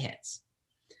birthday hits,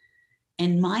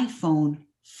 and my phone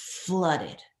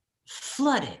flooded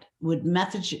with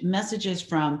messages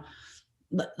from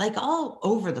like all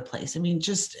over the place. I mean,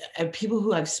 just people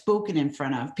who I've spoken in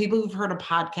front of, people who've heard a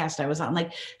podcast I was on,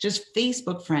 like just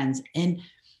Facebook friends. And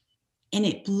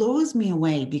it blows me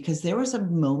away because there was a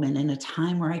moment in a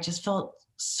time where I just felt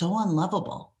so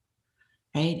unlovable,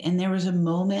 right? And there was a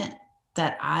moment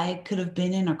that I could have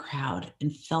been in a crowd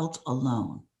and felt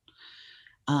alone.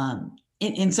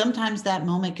 And sometimes that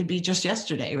moment could be just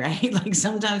yesterday, right? Like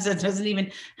sometimes it doesn't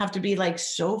even have to be like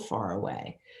so far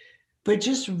away, but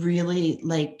just really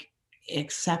like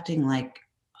accepting like,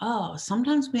 oh,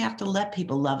 sometimes we have to let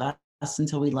people love us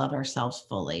until we love ourselves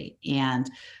fully.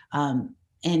 Um,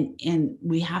 and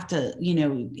we have to,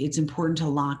 it's important to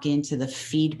lock into the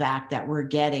feedback that we're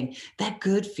getting, that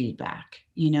good feedback,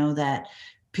 that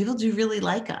people do really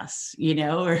like us,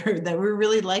 or that we're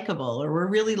really likable, or we're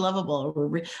really lovable,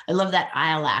 or I love that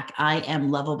ILAC, I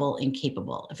am lovable and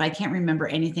capable. If I can't remember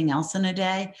anything else in a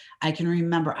day, I can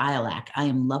remember ILAC, I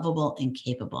am lovable and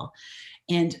capable.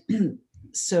 And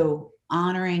so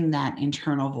honoring that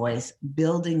internal voice,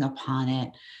 building upon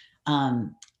it,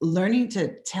 learning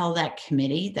to tell that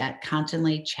committee that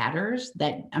constantly chatters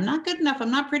that I'm not good enough,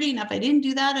 I'm not pretty enough, I didn't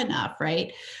do that enough,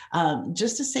 right?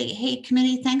 Just to say, hey,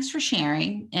 committee, thanks for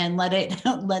sharing, and let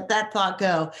that thought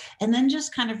go, and then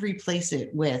just kind of replace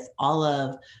it with all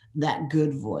of that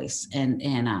good voice,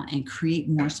 and create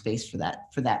more space for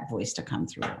that voice to come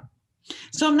through.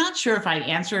 So I'm not sure if I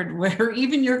answered where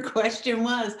even your question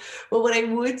was, but what I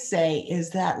would say is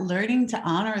that learning to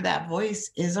honor that voice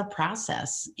is a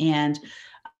process. And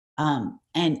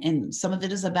some of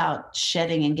it is about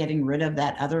shedding and getting rid of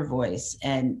that other voice,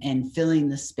 and filling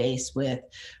the space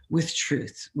with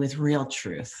truth, with real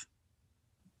truth.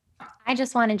 I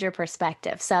just wanted your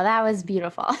perspective. So that was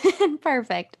beautiful and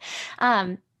perfect.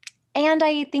 And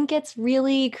I think it's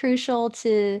really crucial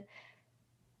to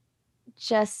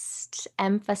just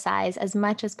emphasize as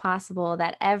much as possible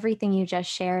that everything you just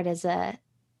shared is a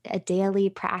daily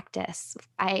practice.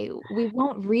 We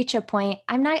won't reach a point.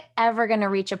 I'm not ever going to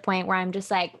reach a point where I'm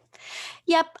just like,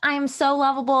 yep, I'm so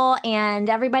lovable and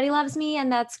everybody loves me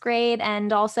and that's great.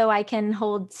 And also I can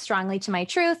hold strongly to my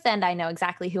truth and I know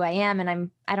exactly who I am and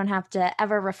I don't have to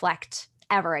ever reflect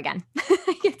ever again.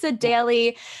 It's a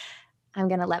daily, I'm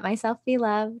going to let myself be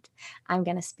loved. I'm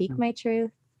going to speak my truth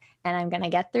and I'm going to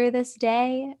get through this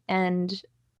day. And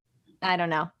I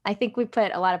don't know. I think we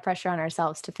put a lot of pressure on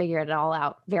ourselves to figure it all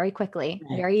out very quickly,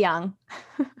 Right. very young.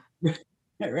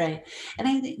 Right. And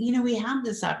I think, we have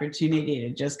this opportunity to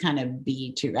just kind of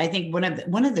be too. I think one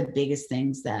of the biggest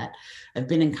things that I've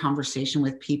been in conversation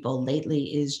with people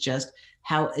lately is just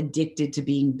how addicted to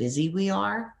being busy we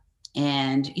are.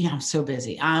 And, I'm so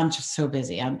busy. I'm just so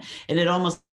busy. And it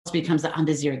almost becomes that I'm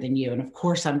busier than you. And of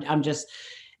course I'm just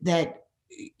that,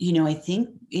 I think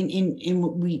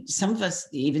some of us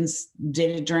even did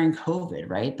it during COVID,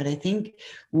 right? But I think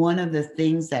one of the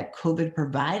things that COVID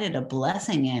provided a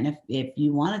blessing in, if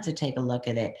you wanted to take a look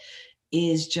at it,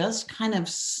 is just kind of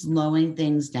slowing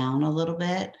things down a little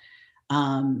bit.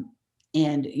 And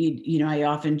I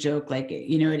often joke, like,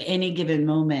 at any given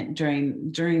moment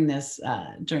during this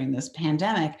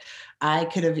pandemic, I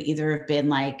could have either been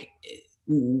like,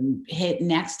 hit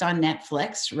next on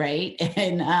Netflix, right?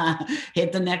 And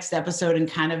hit the next episode and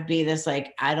kind of be this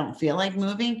like, I don't feel like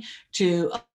moving,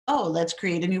 to, oh, let's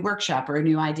create a new workshop or a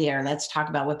new idea, or let's talk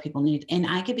about what people need. And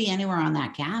I could be anywhere on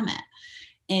that gamut.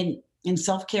 And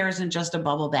self-care isn't just a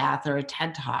bubble bath or a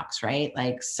TED Talks, right?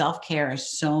 Like self-care is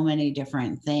so many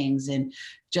different things, and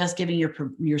just giving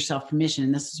yourself permission.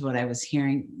 And this is what I was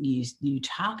hearing you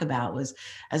talk about, was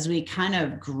as we kind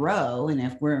of grow, and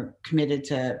if we're committed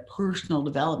to personal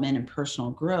development and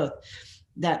personal growth,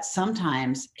 that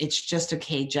sometimes it's just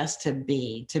okay just to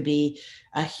be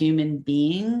a human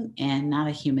being and not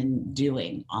a human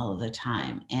doing all of the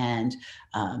time. And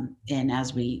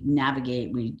as we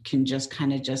navigate, we can just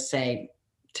kind of just say,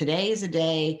 today is a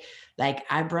day, like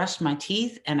I brushed my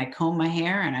teeth and I combed my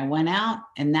hair and I went out,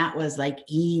 and that was like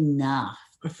enough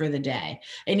for the day.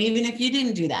 And even if you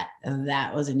didn't do that,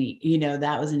 that was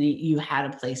you had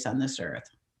a place on this earth.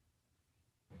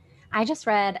 I just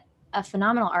read a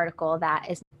phenomenal article that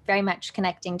is very much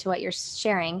connecting to what you're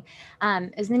sharing.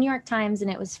 It was in the New York Times, and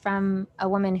it was from a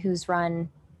woman who's run,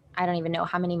 I don't even know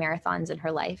how many marathons in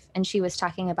her life. And she was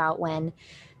talking about when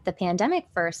the pandemic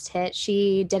first hit,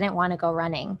 she didn't want to go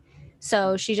running.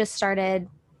 So she just started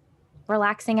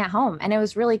relaxing at home, and it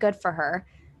was really good for her.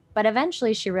 But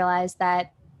eventually she realized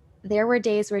that there were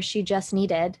days where she just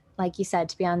needed, like you said,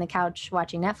 to be on the couch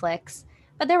watching Netflix.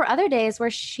 But there were other days where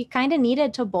she kind of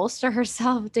needed to bolster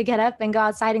herself to get up and go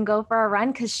outside and go for a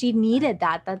run, because she needed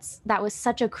that. That was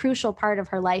such a crucial part of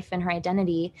her life and her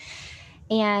identity.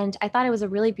 And I thought it was a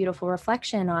really beautiful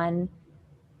reflection on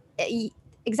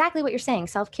exactly what you're saying.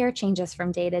 Self-care changes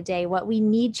from day to day. What we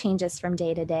need changes from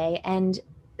day to day. And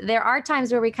there are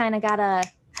times where we kind of gotta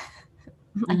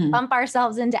bump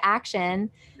ourselves into action,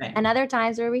 Right. and other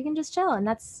times where we can just chill, and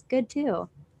that's good too.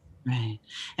 Right.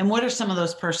 And what are some of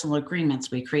those personal agreements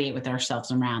we create with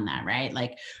ourselves around that, right?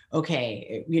 Like,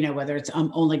 okay, whether it's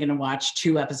I'm only going to watch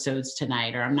 2 episodes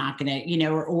tonight, or I'm not going to,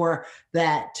 or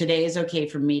that today is okay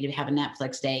for me to have a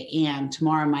Netflix day, and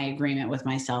tomorrow my agreement with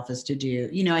myself is to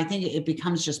do, I think it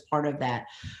becomes just part of that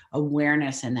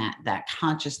awareness and that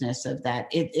consciousness of that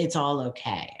it's all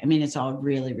okay. I mean, it's all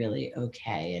really, really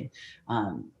okay.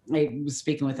 And I was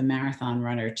speaking with a marathon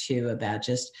runner too about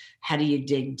just how do you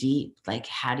dig deep? Like,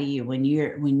 how do you, when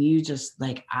you just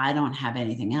like, I don't have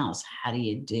anything else, how do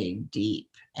you dig deep?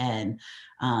 And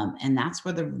that's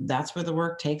where the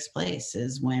work takes place,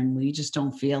 is when we just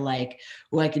don't feel like,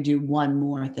 well, I could do one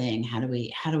more thing. How do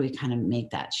we kind of make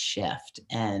that shift?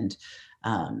 And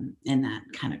that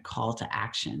kind of call to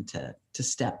action to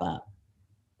step up.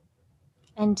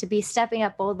 And to be stepping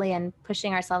up boldly and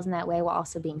pushing ourselves in that way while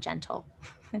also being gentle.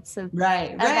 It's a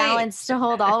Right. balance to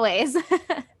hold always.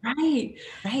 Right.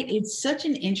 It's such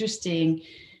an interesting,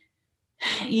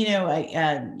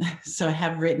 so I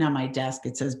have written on my desk,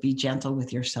 it says, be gentle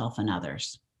with yourself and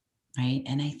others. Right.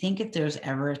 And I think if there's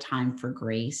ever a time for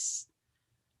grace,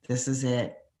 this is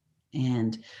it.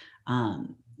 And,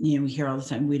 we hear all the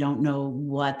time, we don't know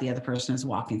what the other person is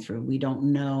walking through. We don't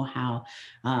know how,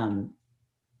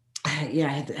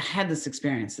 I had this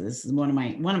experience. This is one of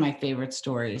my favorite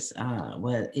stories.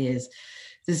 Is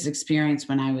this experience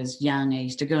when I was young? I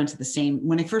used to go into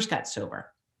when I first got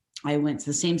sober, I went to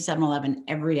the same 7-Eleven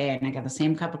every day, and I got the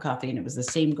same cup of coffee, and it was the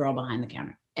same girl behind the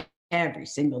counter every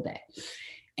single day.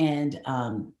 And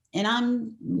I'm,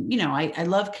 I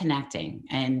love connecting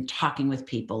and talking with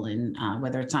people, and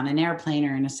whether it's on an airplane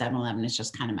or in a 7-Eleven, it's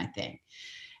just kind of my thing.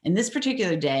 And this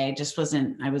particular day,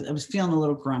 I was feeling a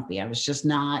little grumpy. I was just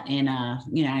not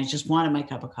I just wanted my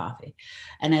cup of coffee.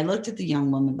 And I looked at the young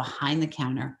woman behind the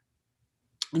counter,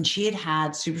 and she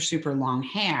had super, super long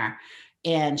hair,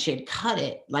 and she had cut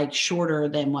it like shorter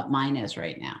than what mine is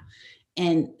right now.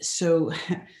 And so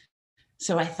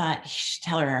I thought, you should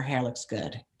tell her hair looks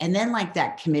good. And then like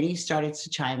that committee started to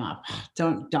chime up.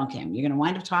 Don't, Kim, you're going to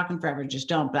wind up talking forever. Just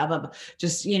don't, blah, blah, blah.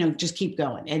 Just, just keep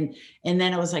going. And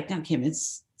then I was like, no, Kim,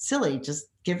 it's silly. Just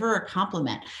give her a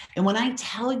compliment. And when I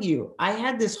tell you, I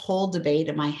had this whole debate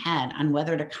in my head on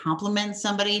whether to compliment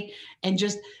somebody, and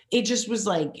it just was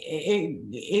like,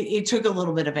 it took a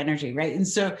little bit of energy. Right. And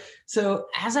so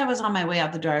as I was on my way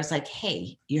out the door, I was like,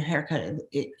 hey, your haircut,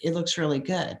 it looks really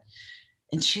good.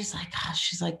 And she's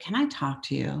like, can I talk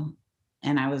to you?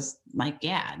 And I was like,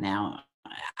 yeah. Now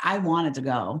I wanted to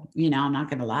go, I'm not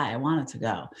going to lie. I wanted to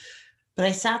go, but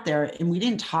I sat there and we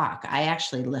didn't talk. I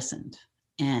actually listened.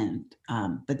 And,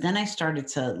 but then I started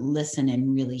to listen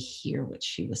and really hear what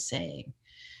she was saying.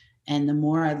 And the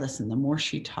more I listened, the more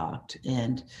she talked.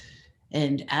 And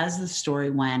as the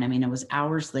story went, I mean, it was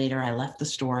hours later, I left the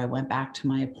store, I went back to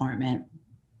my apartment.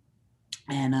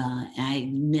 And I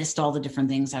missed all the different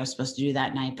things I was supposed to do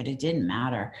that night, but it didn't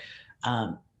matter,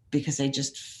 because I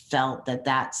just felt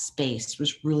that space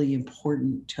was really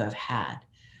important to have had.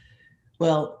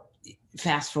 Well,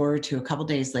 fast forward to a couple of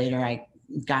days later, I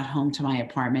got home to my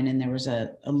apartment, and there was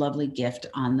a lovely gift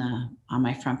on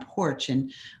my front porch.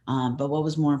 And but what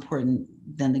was more important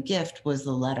than the gift was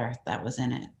the letter that was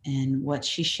in it. And what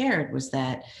she shared was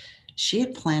that she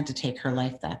had planned to take her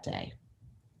life that day,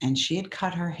 and she had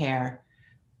cut her hair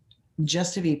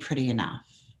just to be pretty enough,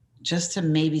 just to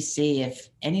maybe see if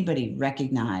anybody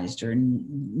recognized or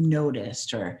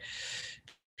noticed or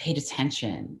paid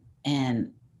attention.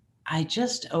 And I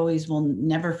just always will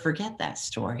never forget that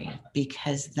story,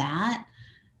 because that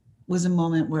was a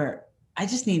moment where I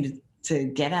just needed to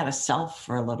get out of self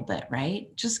for a little bit, right?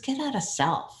 Just get out of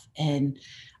self. And,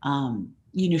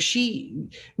 she,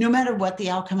 no matter what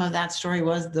the outcome of that story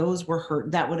was,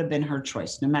 that would have been her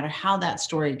choice, no matter how that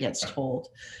story gets told.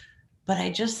 But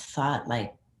I just thought,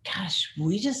 like, gosh,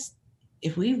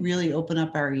 if we really open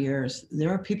up our ears, there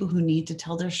are people who need to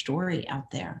tell their story out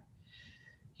there.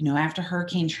 After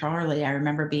Hurricane Charley, I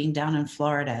remember being down in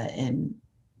Florida and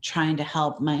trying to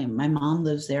help. My mom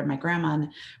lives there, my grandma, and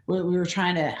we were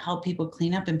trying to help people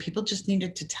clean up, and people just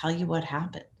needed to tell you what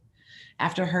happened.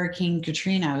 After Hurricane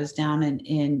Katrina, I was down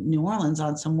in New Orleans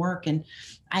on some work, and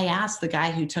I asked the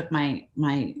guy who took my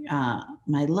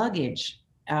luggage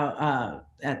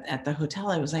at the hotel,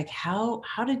 I was like, how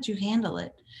did you handle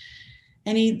it?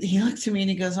 And he looked at me and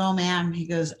he goes, oh, ma'am, he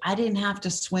goes, I didn't have to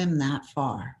swim that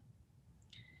far.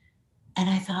 And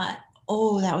I thought,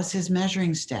 oh, that was his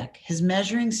measuring stick. His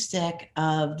measuring stick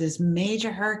of this major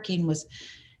hurricane was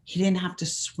he didn't have to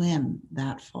swim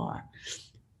that far.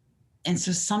 And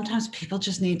so sometimes people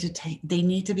just need to they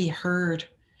need to be heard.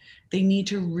 They need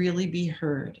to really be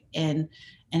heard. And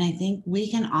I think we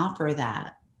can offer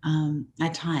that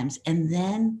at times. And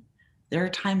then there are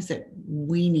times that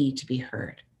we need to be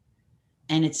heard.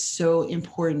 And it's so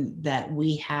important that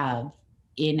we have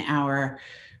in our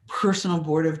personal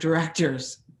board of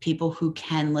directors people who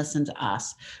can listen to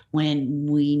us when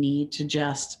we need to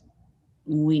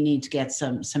get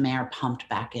some air pumped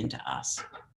back into us.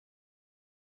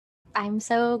 I'm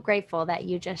so grateful that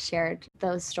you just shared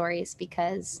those stories,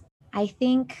 because I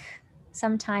think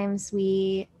sometimes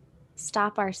we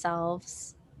stop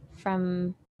ourselves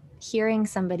from hearing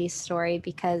somebody's story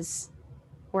because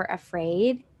we're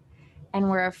afraid, and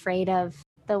we're afraid of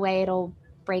the way it'll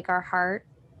break our heart,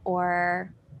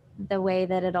 or the way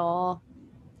that it'll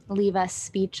leave us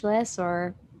speechless,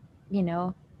 or,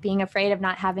 being afraid of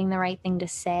not having the right thing to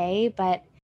say. But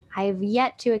I've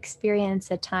yet to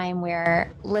experience a time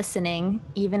where listening,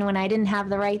 even when I didn't have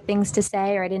the right things to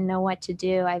say or I didn't know what to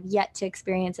do, I've yet to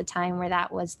experience a time where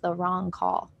that was the wrong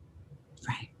call.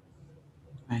 Right.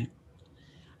 Right.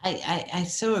 I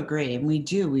so agree.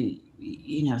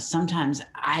 And sometimes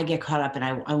I get caught up and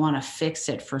I want to fix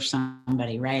it for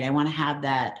somebody, right? I want to have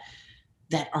that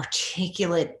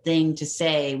articulate thing to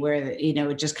say where,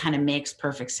 it just kind of makes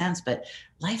perfect sense. But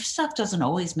life stuff doesn't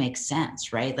always make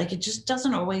sense, right? Like, it just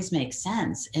doesn't always make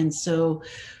sense. And so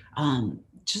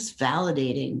just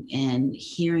validating and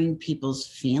hearing people's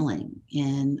feeling.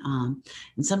 And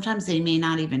sometimes they may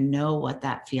not even know what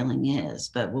that feeling is.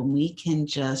 But when we can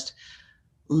just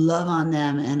love on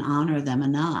them and honor them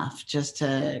enough just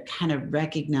to kind of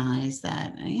recognize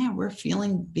that, yeah, we're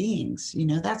feeling beings,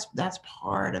 that's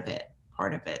part of it.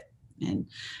 And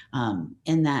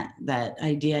that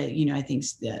idea, I think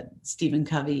Stephen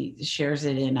Covey shares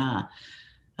it in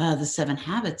the 7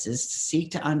 Habits, is to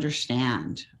seek to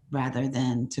understand rather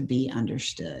than to be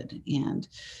understood. And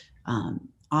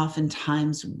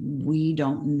oftentimes we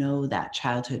don't know that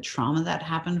childhood trauma that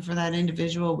happened for that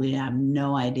individual. We have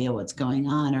no idea what's going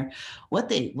on or what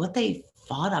they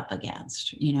fought up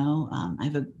against. I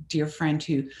have a dear friend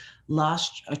who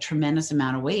lost a tremendous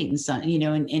amount of weight, and some,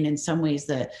 and in some ways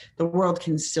the world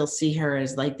can still see her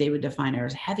as, like, they would define her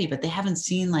as heavy, but they haven't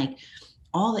seen like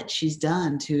all that she's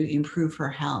done to improve her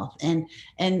health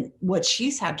and what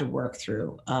she's had to work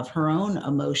through of her own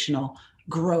emotional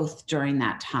growth during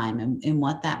that time, and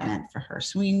what that meant for her.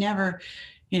 So we never,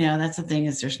 that's the thing,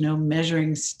 is there's no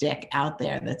measuring stick out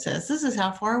there that says this is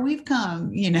how far we've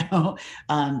come.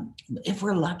 If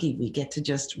we're lucky, we get to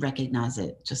just recognize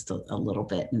it just a little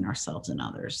bit in ourselves and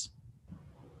others.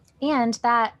 And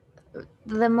that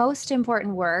the most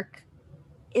important work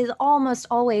is almost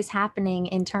always happening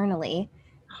internally.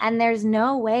 And there's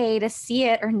no way to see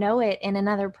it or know it in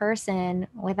another person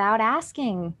without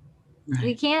asking. Right.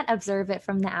 We can't observe it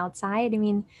from the outside. I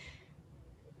mean,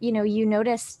 you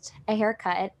noticed a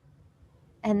haircut,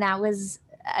 and that was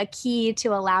a key to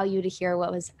allow you to hear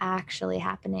what was actually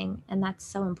happening. And that's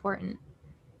so important.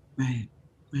 Right.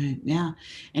 Yeah.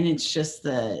 And it's just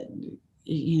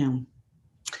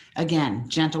again,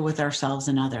 gentle with ourselves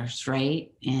and others,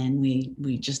 right? And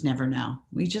we just never know.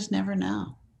 We just never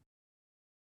know.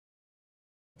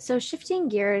 So shifting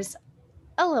gears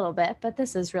a little bit, but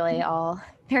this is really all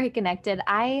very connected.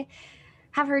 I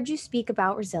have heard you speak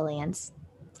about resilience,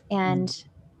 and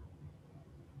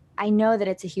I know that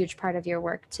it's a huge part of your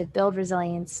work to build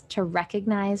resilience, to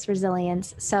recognize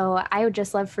resilience. So I would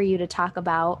just love for you to talk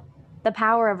about the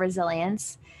power of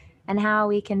resilience and how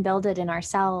we can build it in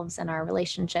ourselves and our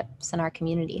relationships and our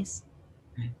communities.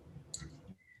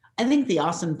 I think the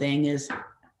awesome thing is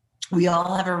we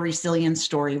all have a resilience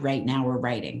story right now we're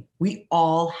writing. We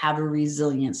all have a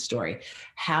resilience story.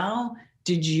 How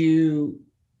did you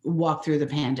walk through the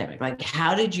pandemic? Like,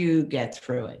 how did you get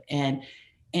through it? And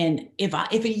if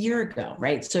a year ago,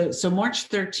 right? So March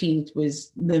 13th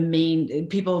was the main,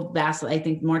 people vastly, I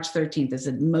think March 13th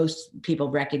is most people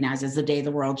recognize as the day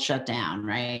the world shut down,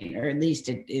 right? Or at least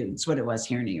it's what it was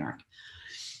here in New York.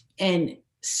 And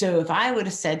so if I would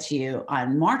have said to you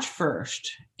on March 1st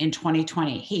in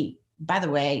 2020, hey, by the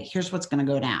way, here's what's going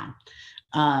to go down.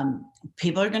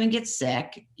 People are going to get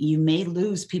sick. You may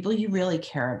lose people you really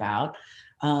care about.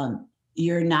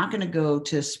 You're not going to go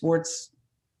to sports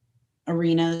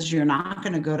arenas. You're not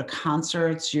going to go to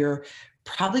concerts. You're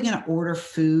probably going to order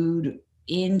food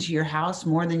into your house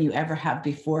more than you ever have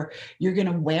before. You're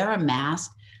going to wear a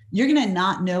mask. You're going to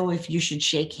not know if you should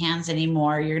shake hands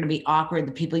anymore. You're going to be awkward.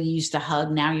 The people you used to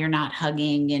hug, now you're not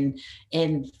hugging,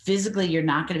 and physically you're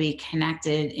not going to be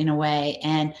connected in a way.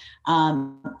 And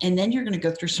then you're going to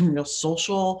go through some real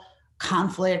social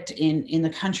conflict in the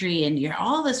country, and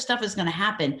all this stuff is going to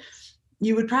happen.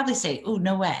 You would probably say, oh,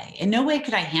 no way. And no way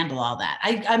could I handle all that.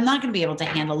 I'm not going to be able to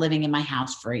handle living in my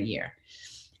house for a year.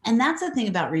 And that's the thing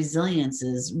about resilience,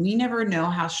 is we never know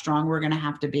how strong we're going to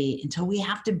have to be until we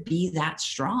have to be that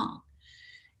strong.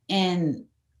 And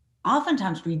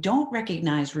oftentimes we don't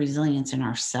recognize resilience in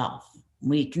ourselves.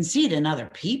 We can see it in other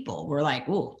people. We're like,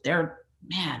 oh,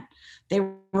 they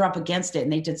were up against it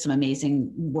and they did some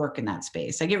amazing work in that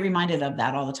space. I get reminded of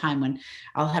that all the time when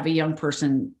I'll have a young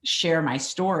person share my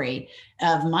story.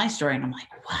 And I'm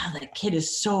like, wow, that kid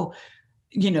is so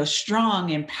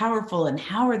strong and powerful, and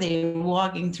how are they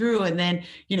walking through? And then,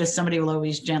 somebody will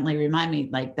always gently remind me,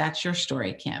 like, that's your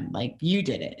story, Kim, like you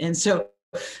did it. And so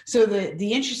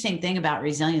the interesting thing about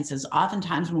resilience is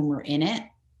oftentimes when we're in it,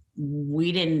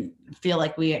 we didn't feel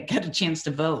like we got a chance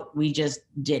to vote. We just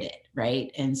did it.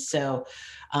 Right. And so,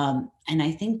 and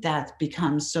I think that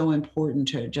becomes so important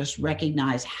to just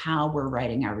recognize how we're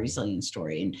writing our resilience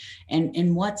story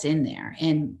and what's in there.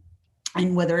 And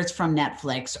whether it's from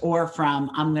Netflix or from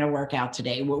I'm going to work out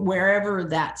today, wherever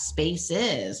that space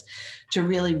is, to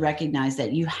really recognize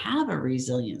that you have a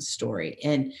resilience story.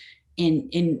 And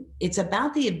it's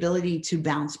about the ability to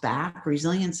bounce back.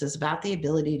 Resilience is about the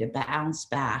ability to bounce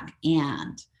back.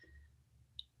 And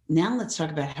now let's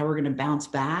talk about how we're going to bounce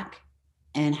back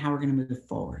and how we're going to move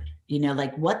forward,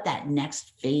 like what that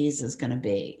next phase is going to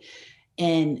be.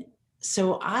 And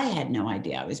so I had no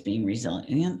idea I was being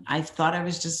resilient. I thought I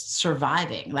was just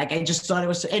surviving. Like I just thought it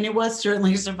was, and it was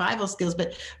certainly survival skills,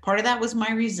 but part of that was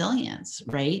my resilience,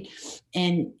 right?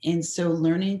 And so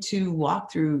learning to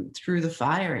walk through the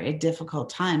fire at difficult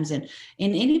times, and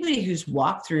anybody who's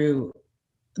walked through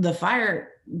the fire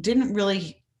didn't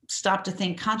really stop to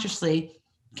think consciously,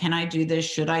 can I do this?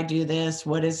 Should I do this?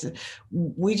 What is it?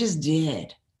 We just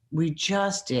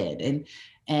did.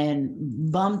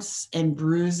 And bumps and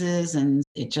bruises, and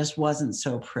it just wasn't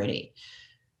so pretty.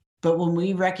 But when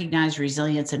we recognize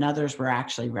resilience in others, we're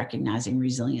actually recognizing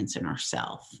resilience in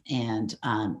ourselves. And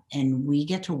we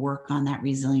get to work on that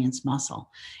resilience muscle.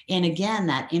 And again,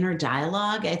 that inner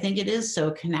dialogue, I think it is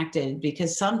so connected,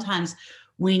 because sometimes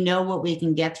we know what we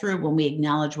can get through when we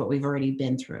acknowledge what we've already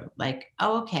been through. Like,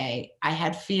 oh, okay, I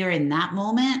had fear in that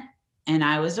moment and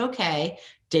I was okay,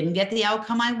 didn't get the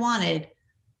outcome I wanted,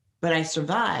 but I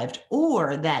survived.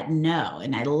 Or that no.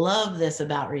 And I love this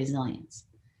about resilience.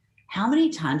 How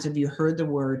many times have you heard the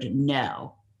word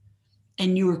no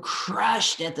and you were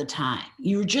crushed at the time?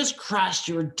 You were just crushed.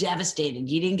 You were devastated.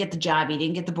 You didn't get the job. You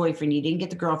didn't get the boyfriend. You didn't get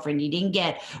the girlfriend. You didn't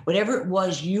get whatever it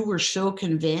was. You were so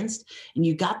convinced, and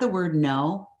you got the word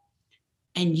no,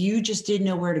 and you just didn't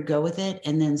know where to go with it.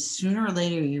 And then sooner or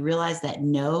later, you realize that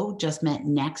no just meant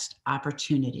next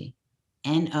opportunity.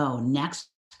 N-O, next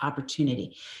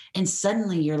opportunity. And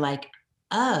suddenly you're like,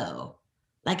 oh,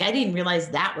 like I didn't realize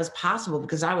that was possible,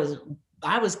 because I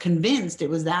was convinced it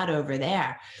was that over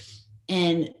there.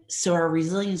 And so our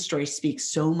resilience story speaks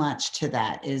so much to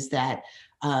that, is that,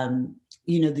 the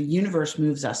universe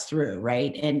moves us through,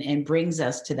 right. And brings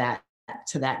us to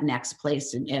that next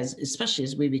place. And especially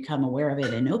as we become aware of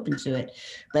it and open to it,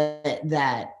 but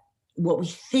that what we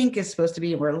think is supposed to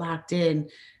be, and we're locked in,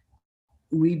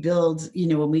 we build,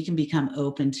 when we can become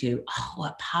open to, oh,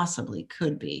 what possibly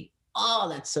could be. Oh,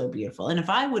 that's so beautiful. And if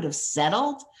I would have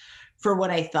settled for what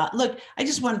I thought, look, I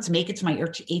just wanted to make it to my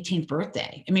 18th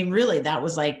birthday. I mean, really, that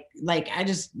was like, I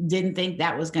just didn't think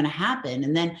that was going to happen.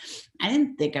 And then I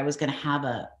didn't think I was going to have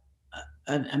a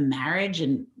marriage.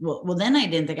 And well, then I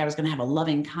didn't think I was going to have a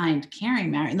loving, kind,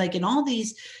 caring marriage. Like in all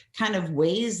these kind of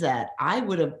ways that I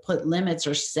would have put limits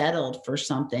or settled for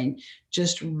something,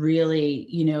 just really,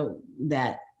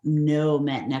 that no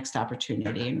meant next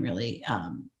opportunity, and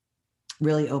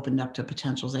really opened up to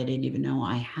potentials I didn't even know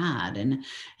I had. And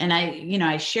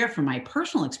I share from my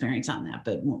personal experience on that,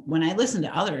 but when I listen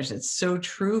to others, it's so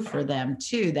true for them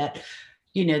too, that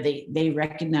they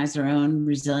recognize their own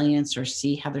resilience or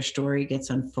see how their story gets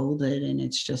unfolded. And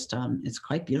it's just, it's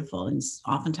quite beautiful. And it's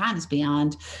oftentimes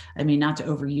beyond, not to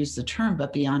overuse the term,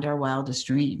 but beyond our wildest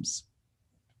dreams.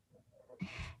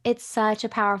 It's such a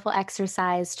powerful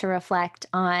exercise to reflect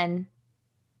on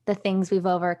the things we've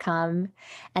overcome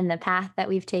and the path that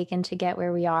we've taken to get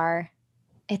where we are.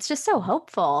 It's just so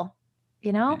hopeful,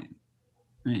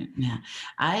 Right. Yeah.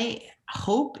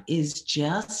 Hope is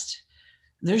just,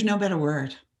 there's no better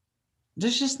word.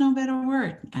 There's just no better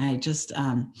word. I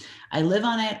live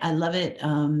on it. I love it.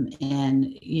 And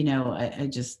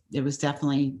it was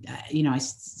definitely, I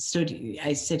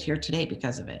sit here today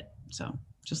because of it. So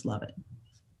just love it.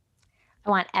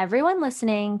 I want everyone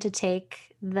listening to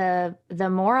take the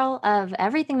moral of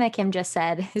everything that Kim just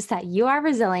said is that you are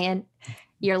resilient.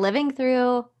 You're living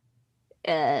through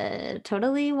a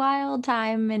totally wild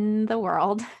time in the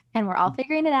world, and we're all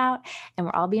figuring it out, and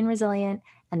we're all being resilient,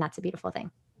 and that's a beautiful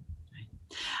thing.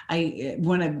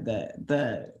 One of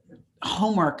the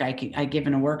homework I give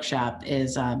in a workshop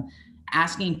is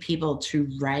asking people to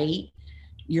write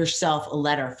yourself a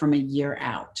letter from a year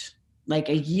out, like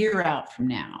a year out from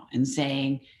now, and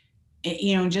saying,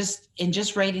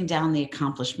 just writing down the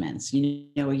accomplishments, a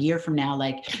year from now,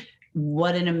 like,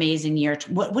 what an amazing year.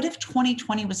 What if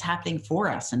 2020 was happening for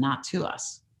us and not to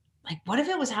us? Like, what if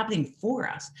it was happening for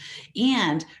us?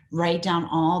 And write down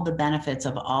all the benefits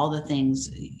of all the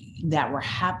things that were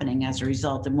happening as a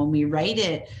result. And when we write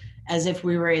it as if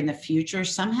we were in the future,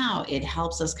 somehow it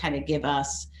helps us kind of give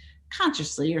us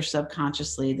consciously or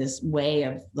subconsciously this way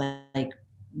of like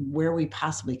where we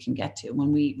possibly can get to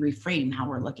when we reframe how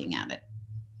we're looking at it.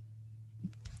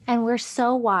 And we're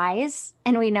so wise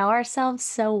and we know ourselves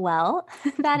so well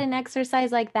that an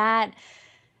exercise like that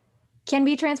can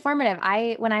be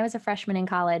transformative. When I was a freshman in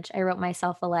college, I wrote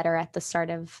myself a letter at the start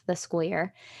of the school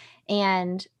year.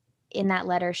 And in that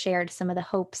letter shared some of the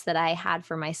hopes that I had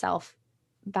for myself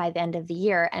by the end of the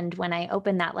year. And when I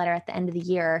opened that letter at the end of the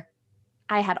year,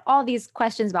 I had all these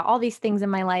questions about all these things in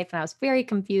my life, and I was very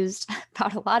confused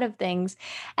about a lot of things.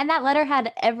 And that letter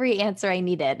had every answer I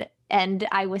needed. And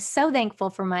I was so thankful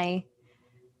for my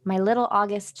little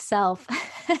August self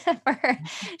for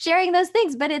sharing those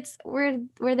things. But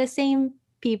we're the same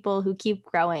people who keep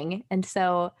growing. And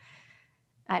so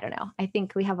I don't know. I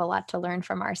think we have a lot to learn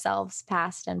from ourselves,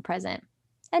 past and present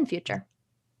and future.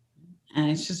 And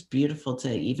it's just beautiful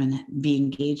to even be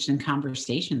engaged in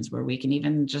conversations where we can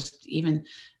even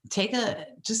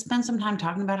spend some time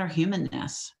talking about our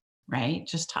humanness, right?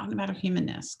 Just talking about our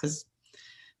humanness, because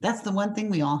that's the one thing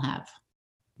we all have.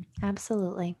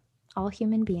 Absolutely. All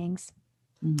human beings.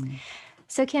 Mm-hmm.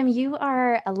 So, Kim, you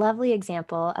are a lovely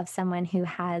example of someone who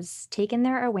has taken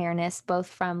their awareness, both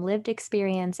from lived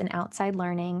experience and outside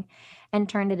learning, and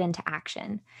turned it into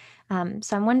action.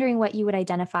 So I'm wondering what you would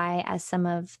identify as some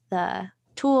of the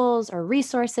tools or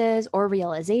resources or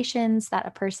realizations that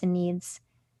a person needs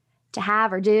to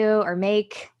have or do or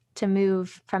make to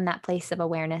move from that place of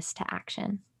awareness to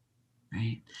action.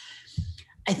 Right.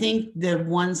 I think the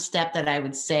one step that I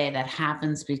would say that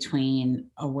happens between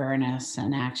awareness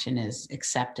and action is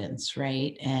acceptance,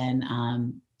 right? And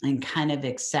kind of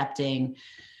accepting,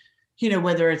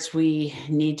 whether it's we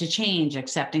need to change,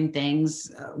 accepting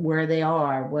things where they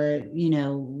are,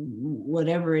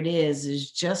 whatever it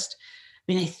is just,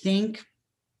 I think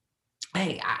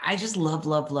I just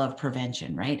love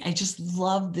prevention, right? I just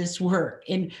love this work.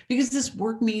 And because this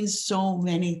work means so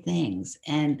many things,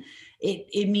 and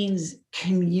it means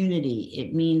community,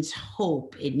 it means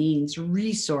hope, it means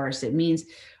resource, it means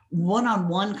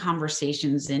one-on-one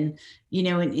conversations in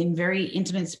very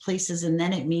intimate places. And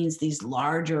then it means these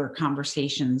larger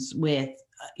conversations with,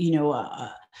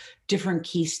 different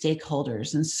key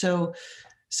stakeholders. And so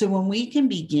when we can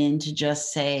begin to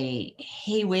just say,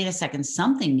 hey, wait a second,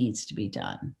 something needs to be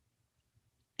done.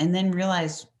 And then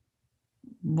realize,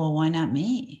 well, why not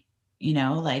me?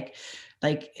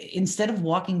 Like instead of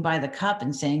walking by the cup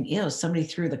and saying, ew, somebody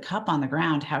threw the cup on the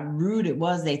ground, how rude it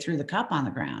was they threw the cup on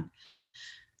the ground.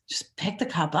 Just pick the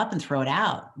cup up and throw it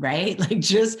out, right? Like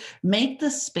just make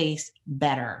the space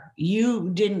better.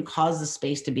 You didn't cause the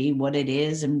space to be what it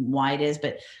is and why it is,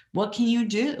 but what can you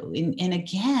do? And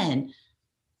again,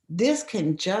 this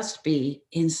can just be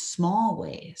in small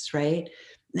ways, right?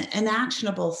 An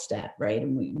actionable step, right?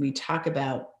 And we talk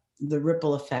about the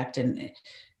ripple effect. And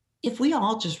if we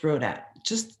all just wrote out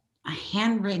just a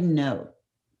handwritten note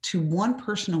to one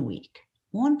person a week,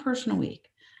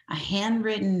 a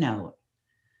handwritten note,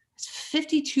 it's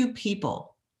 52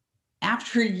 people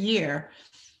after a year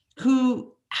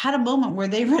who had a moment where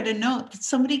they read a note that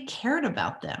somebody cared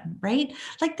about them, right?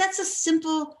 Like that's a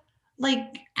simple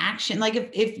action. Like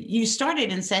if you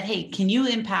started and said, hey, can you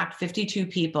impact 52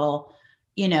 people,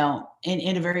 in a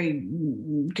very,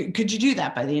 could you do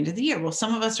that by the end of the year? Well,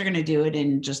 some of us are going to do it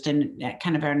in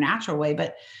kind of our natural way,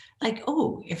 but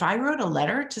if I wrote a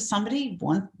letter to somebody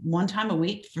one time a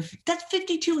week, that's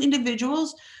 52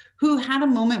 individuals who had a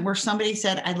moment where somebody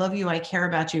said, I love you, I care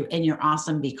about you, and you're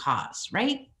awesome because,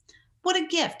 right? What a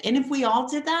gift. And if we all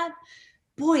did that,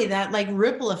 boy, that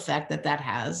ripple effect that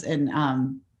has.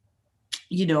 And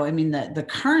I mean, the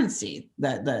currency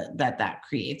that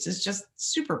creates is just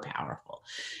super powerful.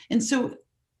 And so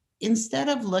instead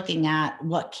of looking at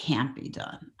what can't be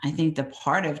done, I think the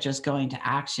part of just going to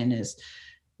action is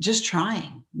just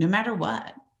trying, no matter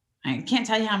what. I can't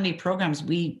tell you how many programs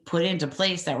we put into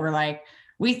place that were like,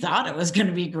 we thought it was going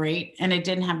to be great and it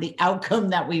didn't have the outcome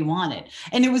that we wanted.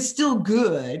 And it was still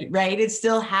good, right? It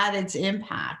still had its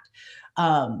impact.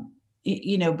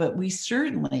 But we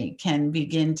certainly can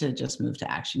begin to just move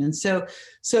to action. And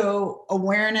so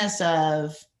awareness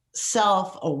of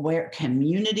self-aware,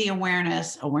 community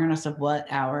awareness of what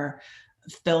our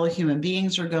fellow human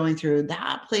beings are going through,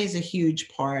 that plays a huge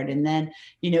part. And then,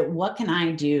 what can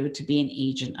I do to be an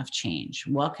agent of change?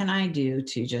 What can I do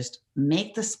to just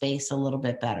make the space a little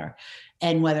bit better?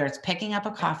 And whether it's picking up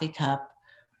a coffee cup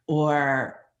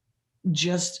or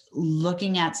just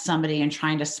looking at somebody and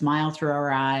trying to smile through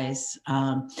our eyes,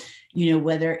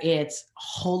 whether it's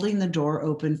holding the door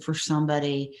open for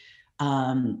somebody,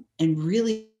 and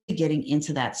really getting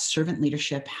into that servant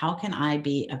leadership. How can I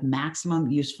be of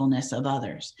maximum usefulness of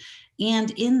others?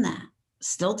 And in that,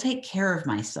 still take care of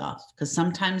myself, because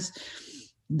sometimes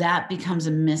that becomes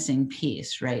a missing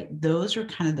piece, right? Those are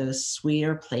kind of those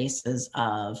sweeter places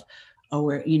of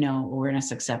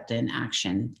awareness, acceptance,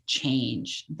 action,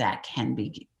 change that can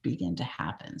begin to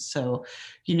happen. So,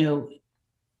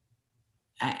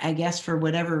 I guess for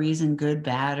whatever reason, good,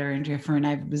 bad, or indifferent,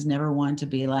 I was never one to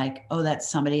be like, oh, that's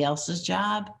somebody else's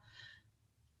job.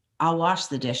 I'll wash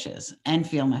the dishes and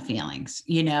feel my feelings,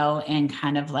 and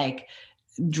kind of like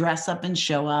dress up and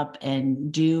show up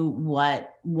and do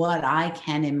what I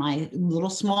can in my little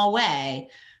small way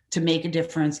to make a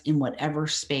difference in whatever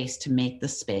space, to make the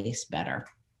space better.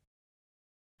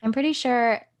 I'm pretty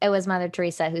sure it was Mother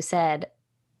Teresa who said,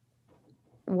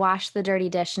 wash the dirty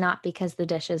dish, not because the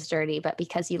dish is dirty, but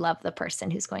because you love the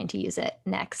person who's going to use it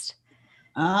next.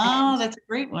 Oh, that's a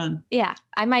great one. Yeah,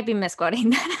 I might be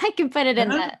misquoting that. I can put it in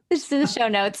the show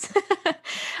notes.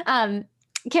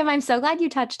 Kim, I'm so glad you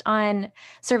touched on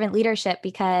servant leadership,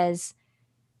 because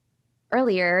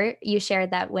earlier you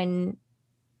shared that when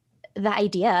the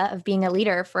idea of being a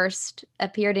leader first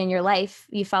appeared in your life,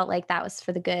 you felt like that was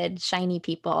for the good, shiny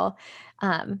people.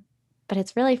 But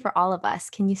it's really for all of us.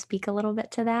 Can you speak a little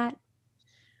bit to that?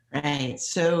 Right.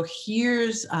 So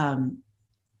here's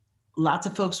lots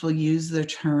of folks will use the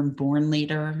term born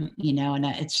leader, and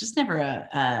it's just never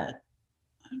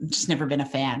just never been a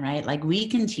fan, right? Like, we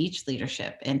can teach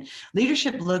leadership, and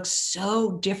leadership looks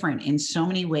so different in so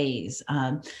many ways.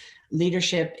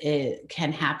 Leadership, it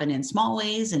can happen in small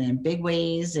ways and in big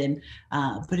ways,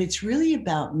 but it's really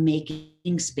about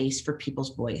making space for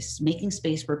people's voice, making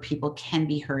space where people can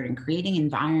be heard, and creating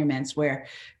environments where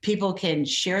people can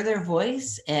share their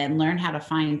voice and learn how to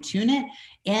fine tune it,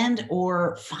 and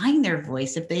or find their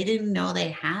voice if they didn't know they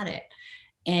had it.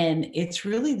 And it's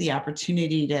really the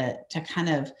opportunity to kind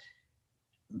of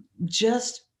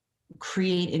just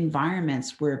create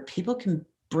environments where people can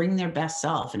bring their best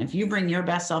self. And if you bring your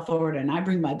best self forward and I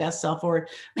bring my best self forward,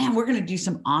 man, we're going to do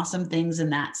some awesome things in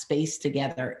that space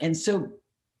together. And so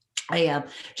I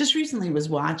just recently was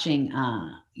watching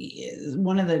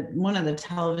one of the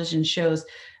television shows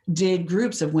did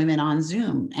groups of women on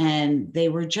Zoom, and they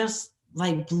were just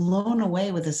like blown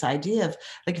away with this idea of,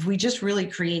 like, if we just really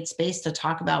create space to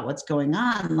talk about what's going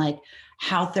on, like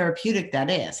how therapeutic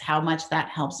that is, how much that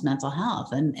helps mental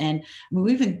health. And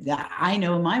I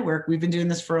know in my work, we've been doing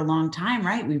this for a long time,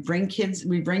 right? We bring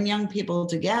young people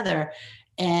together,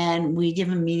 and we give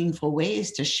them meaningful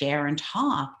ways to share and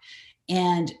talk.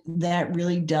 And that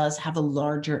really does have a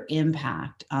larger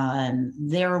impact on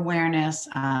their awareness,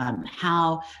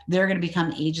 how they're going to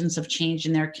become agents of change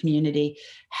in their community.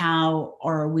 How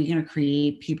are we going to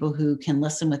create people who can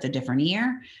listen with a different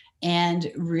ear and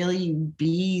really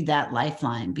be that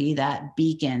lifeline, be that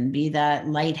beacon, be that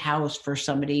lighthouse for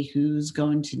somebody who's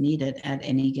going to need it at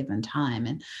any given time?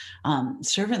 And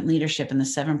servant leadership and the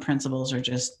 7 principles are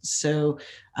just so,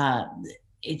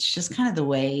 it's just kind of the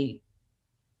way,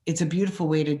 it's a beautiful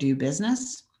way to do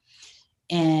business,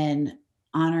 and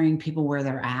honoring people where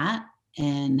they're at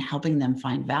and helping them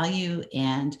find value,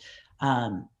 and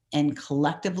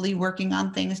collectively working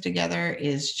on things together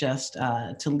is just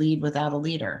to lead without a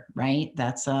leader, right?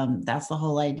 That's the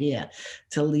whole idea,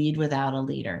 to lead without a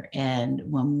leader. And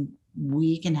when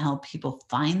we can help people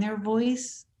find their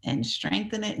voice and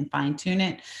strengthen it and fine tune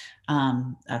it,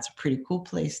 that's a pretty cool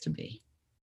place to be.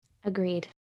 Agreed.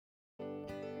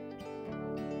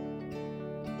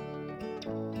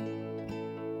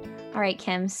 All right,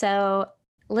 Kim. So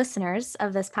listeners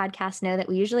of this podcast know that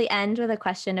we usually end with a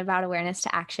question about awareness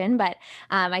to action, but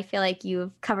I feel like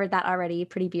you've covered that already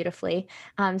pretty beautifully.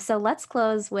 So let's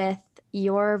close with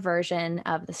your version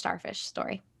of the starfish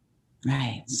story.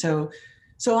 Right. So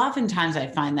oftentimes I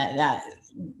find that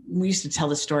we used to tell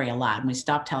the story a lot and we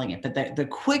stopped telling it, but the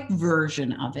quick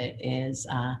version of it is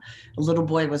a little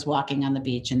boy was walking on the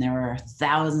beach and there were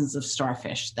thousands of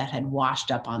starfish that had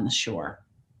washed up on the shore.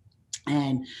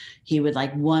 And he would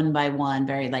like one by one,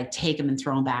 very like take them and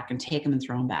throw them back and take them and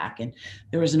throw them back. And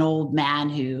there was an old man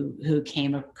who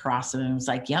came across him and was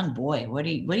like, "Young boy, what are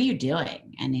you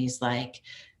doing?" And he's like,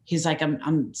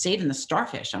 I'm saving the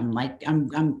starfish.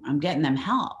 I'm getting them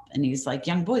help. And he's like,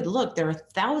 "Young boy, look, there are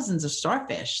thousands of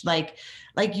starfish. Like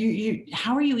you,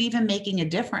 how are you even making a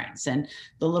difference?" And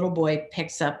the little boy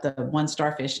picks up the one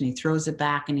starfish and he throws it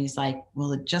back. And he's like,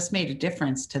 "Well, it just made a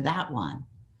difference to that one."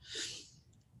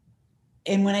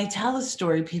 And when I tell the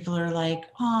story, people are like,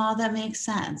 "Oh, that makes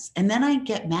sense." And then I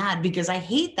get mad because I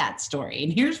hate that story.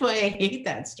 And here's why I hate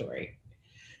that story.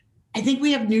 I think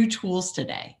we have new tools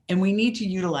today and we need to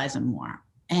utilize them more.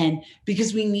 And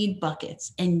because we need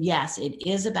buckets. And yes, it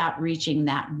is about reaching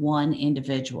that one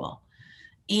individual.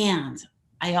 And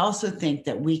I also think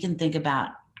that we can think about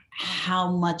how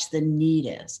much the need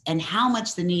is and how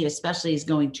much the need especially is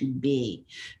going to be,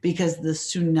 because the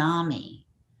tsunami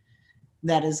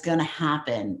that is going to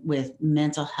happen with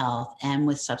mental health and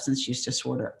with substance use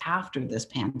disorder after this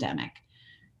pandemic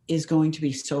is going to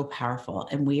be so powerful,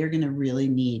 and we are going to really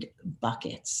need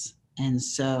buckets. And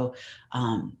so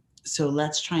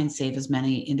let's try and save as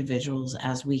many individuals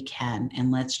as we can,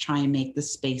 and let's try and make the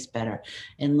space better,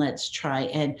 and let's try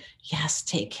and yes,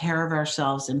 take care of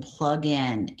ourselves and plug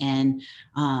in and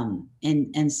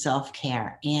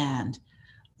self-care, and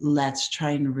let's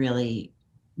try and really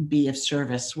be of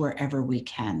service wherever we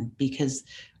can, because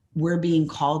we're being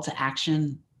called to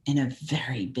action in a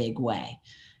very big way.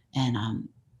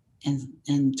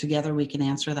 And together we can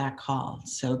answer that call.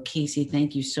 So Casey,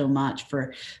 thank you so much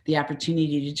for the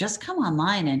opportunity to just come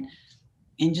online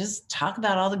and just talk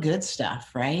about all the good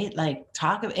stuff, right? Like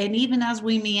and even as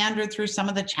we meander through some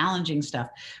of the challenging stuff,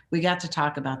 we got to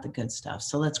talk about the good stuff.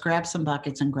 So let's grab some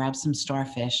buckets and grab some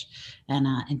starfish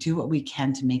and do what we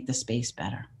can to make the space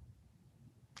better.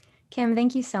 Kim,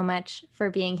 thank you so much for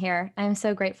being here. I'm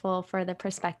so grateful for the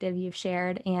perspective you've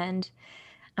shared, and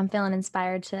I'm feeling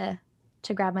inspired to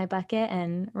grab my bucket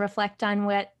and reflect on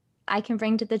what I can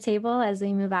bring to the table as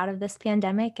we move out of this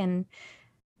pandemic and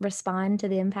respond to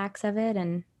the impacts of it.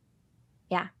 And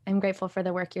yeah, I'm grateful for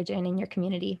the work you're doing in your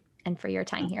community and for your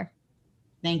time here.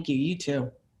 Thank you. You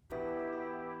too.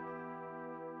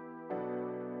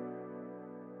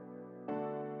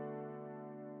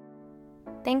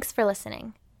 Thanks for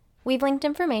listening. We've linked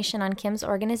information on Kim's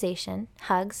organization,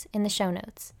 Hugs, in the show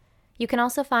notes. You can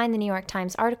also find the New York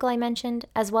Times article I mentioned,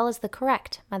 as well as the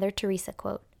correct Mother Teresa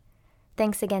quote.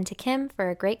 Thanks again to Kim for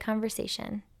a great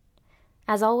conversation.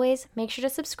 As always, make sure to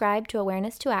subscribe to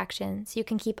Awareness to Action so you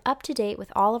can keep up to date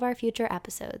with all of our future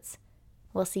episodes.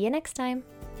 We'll see you next time.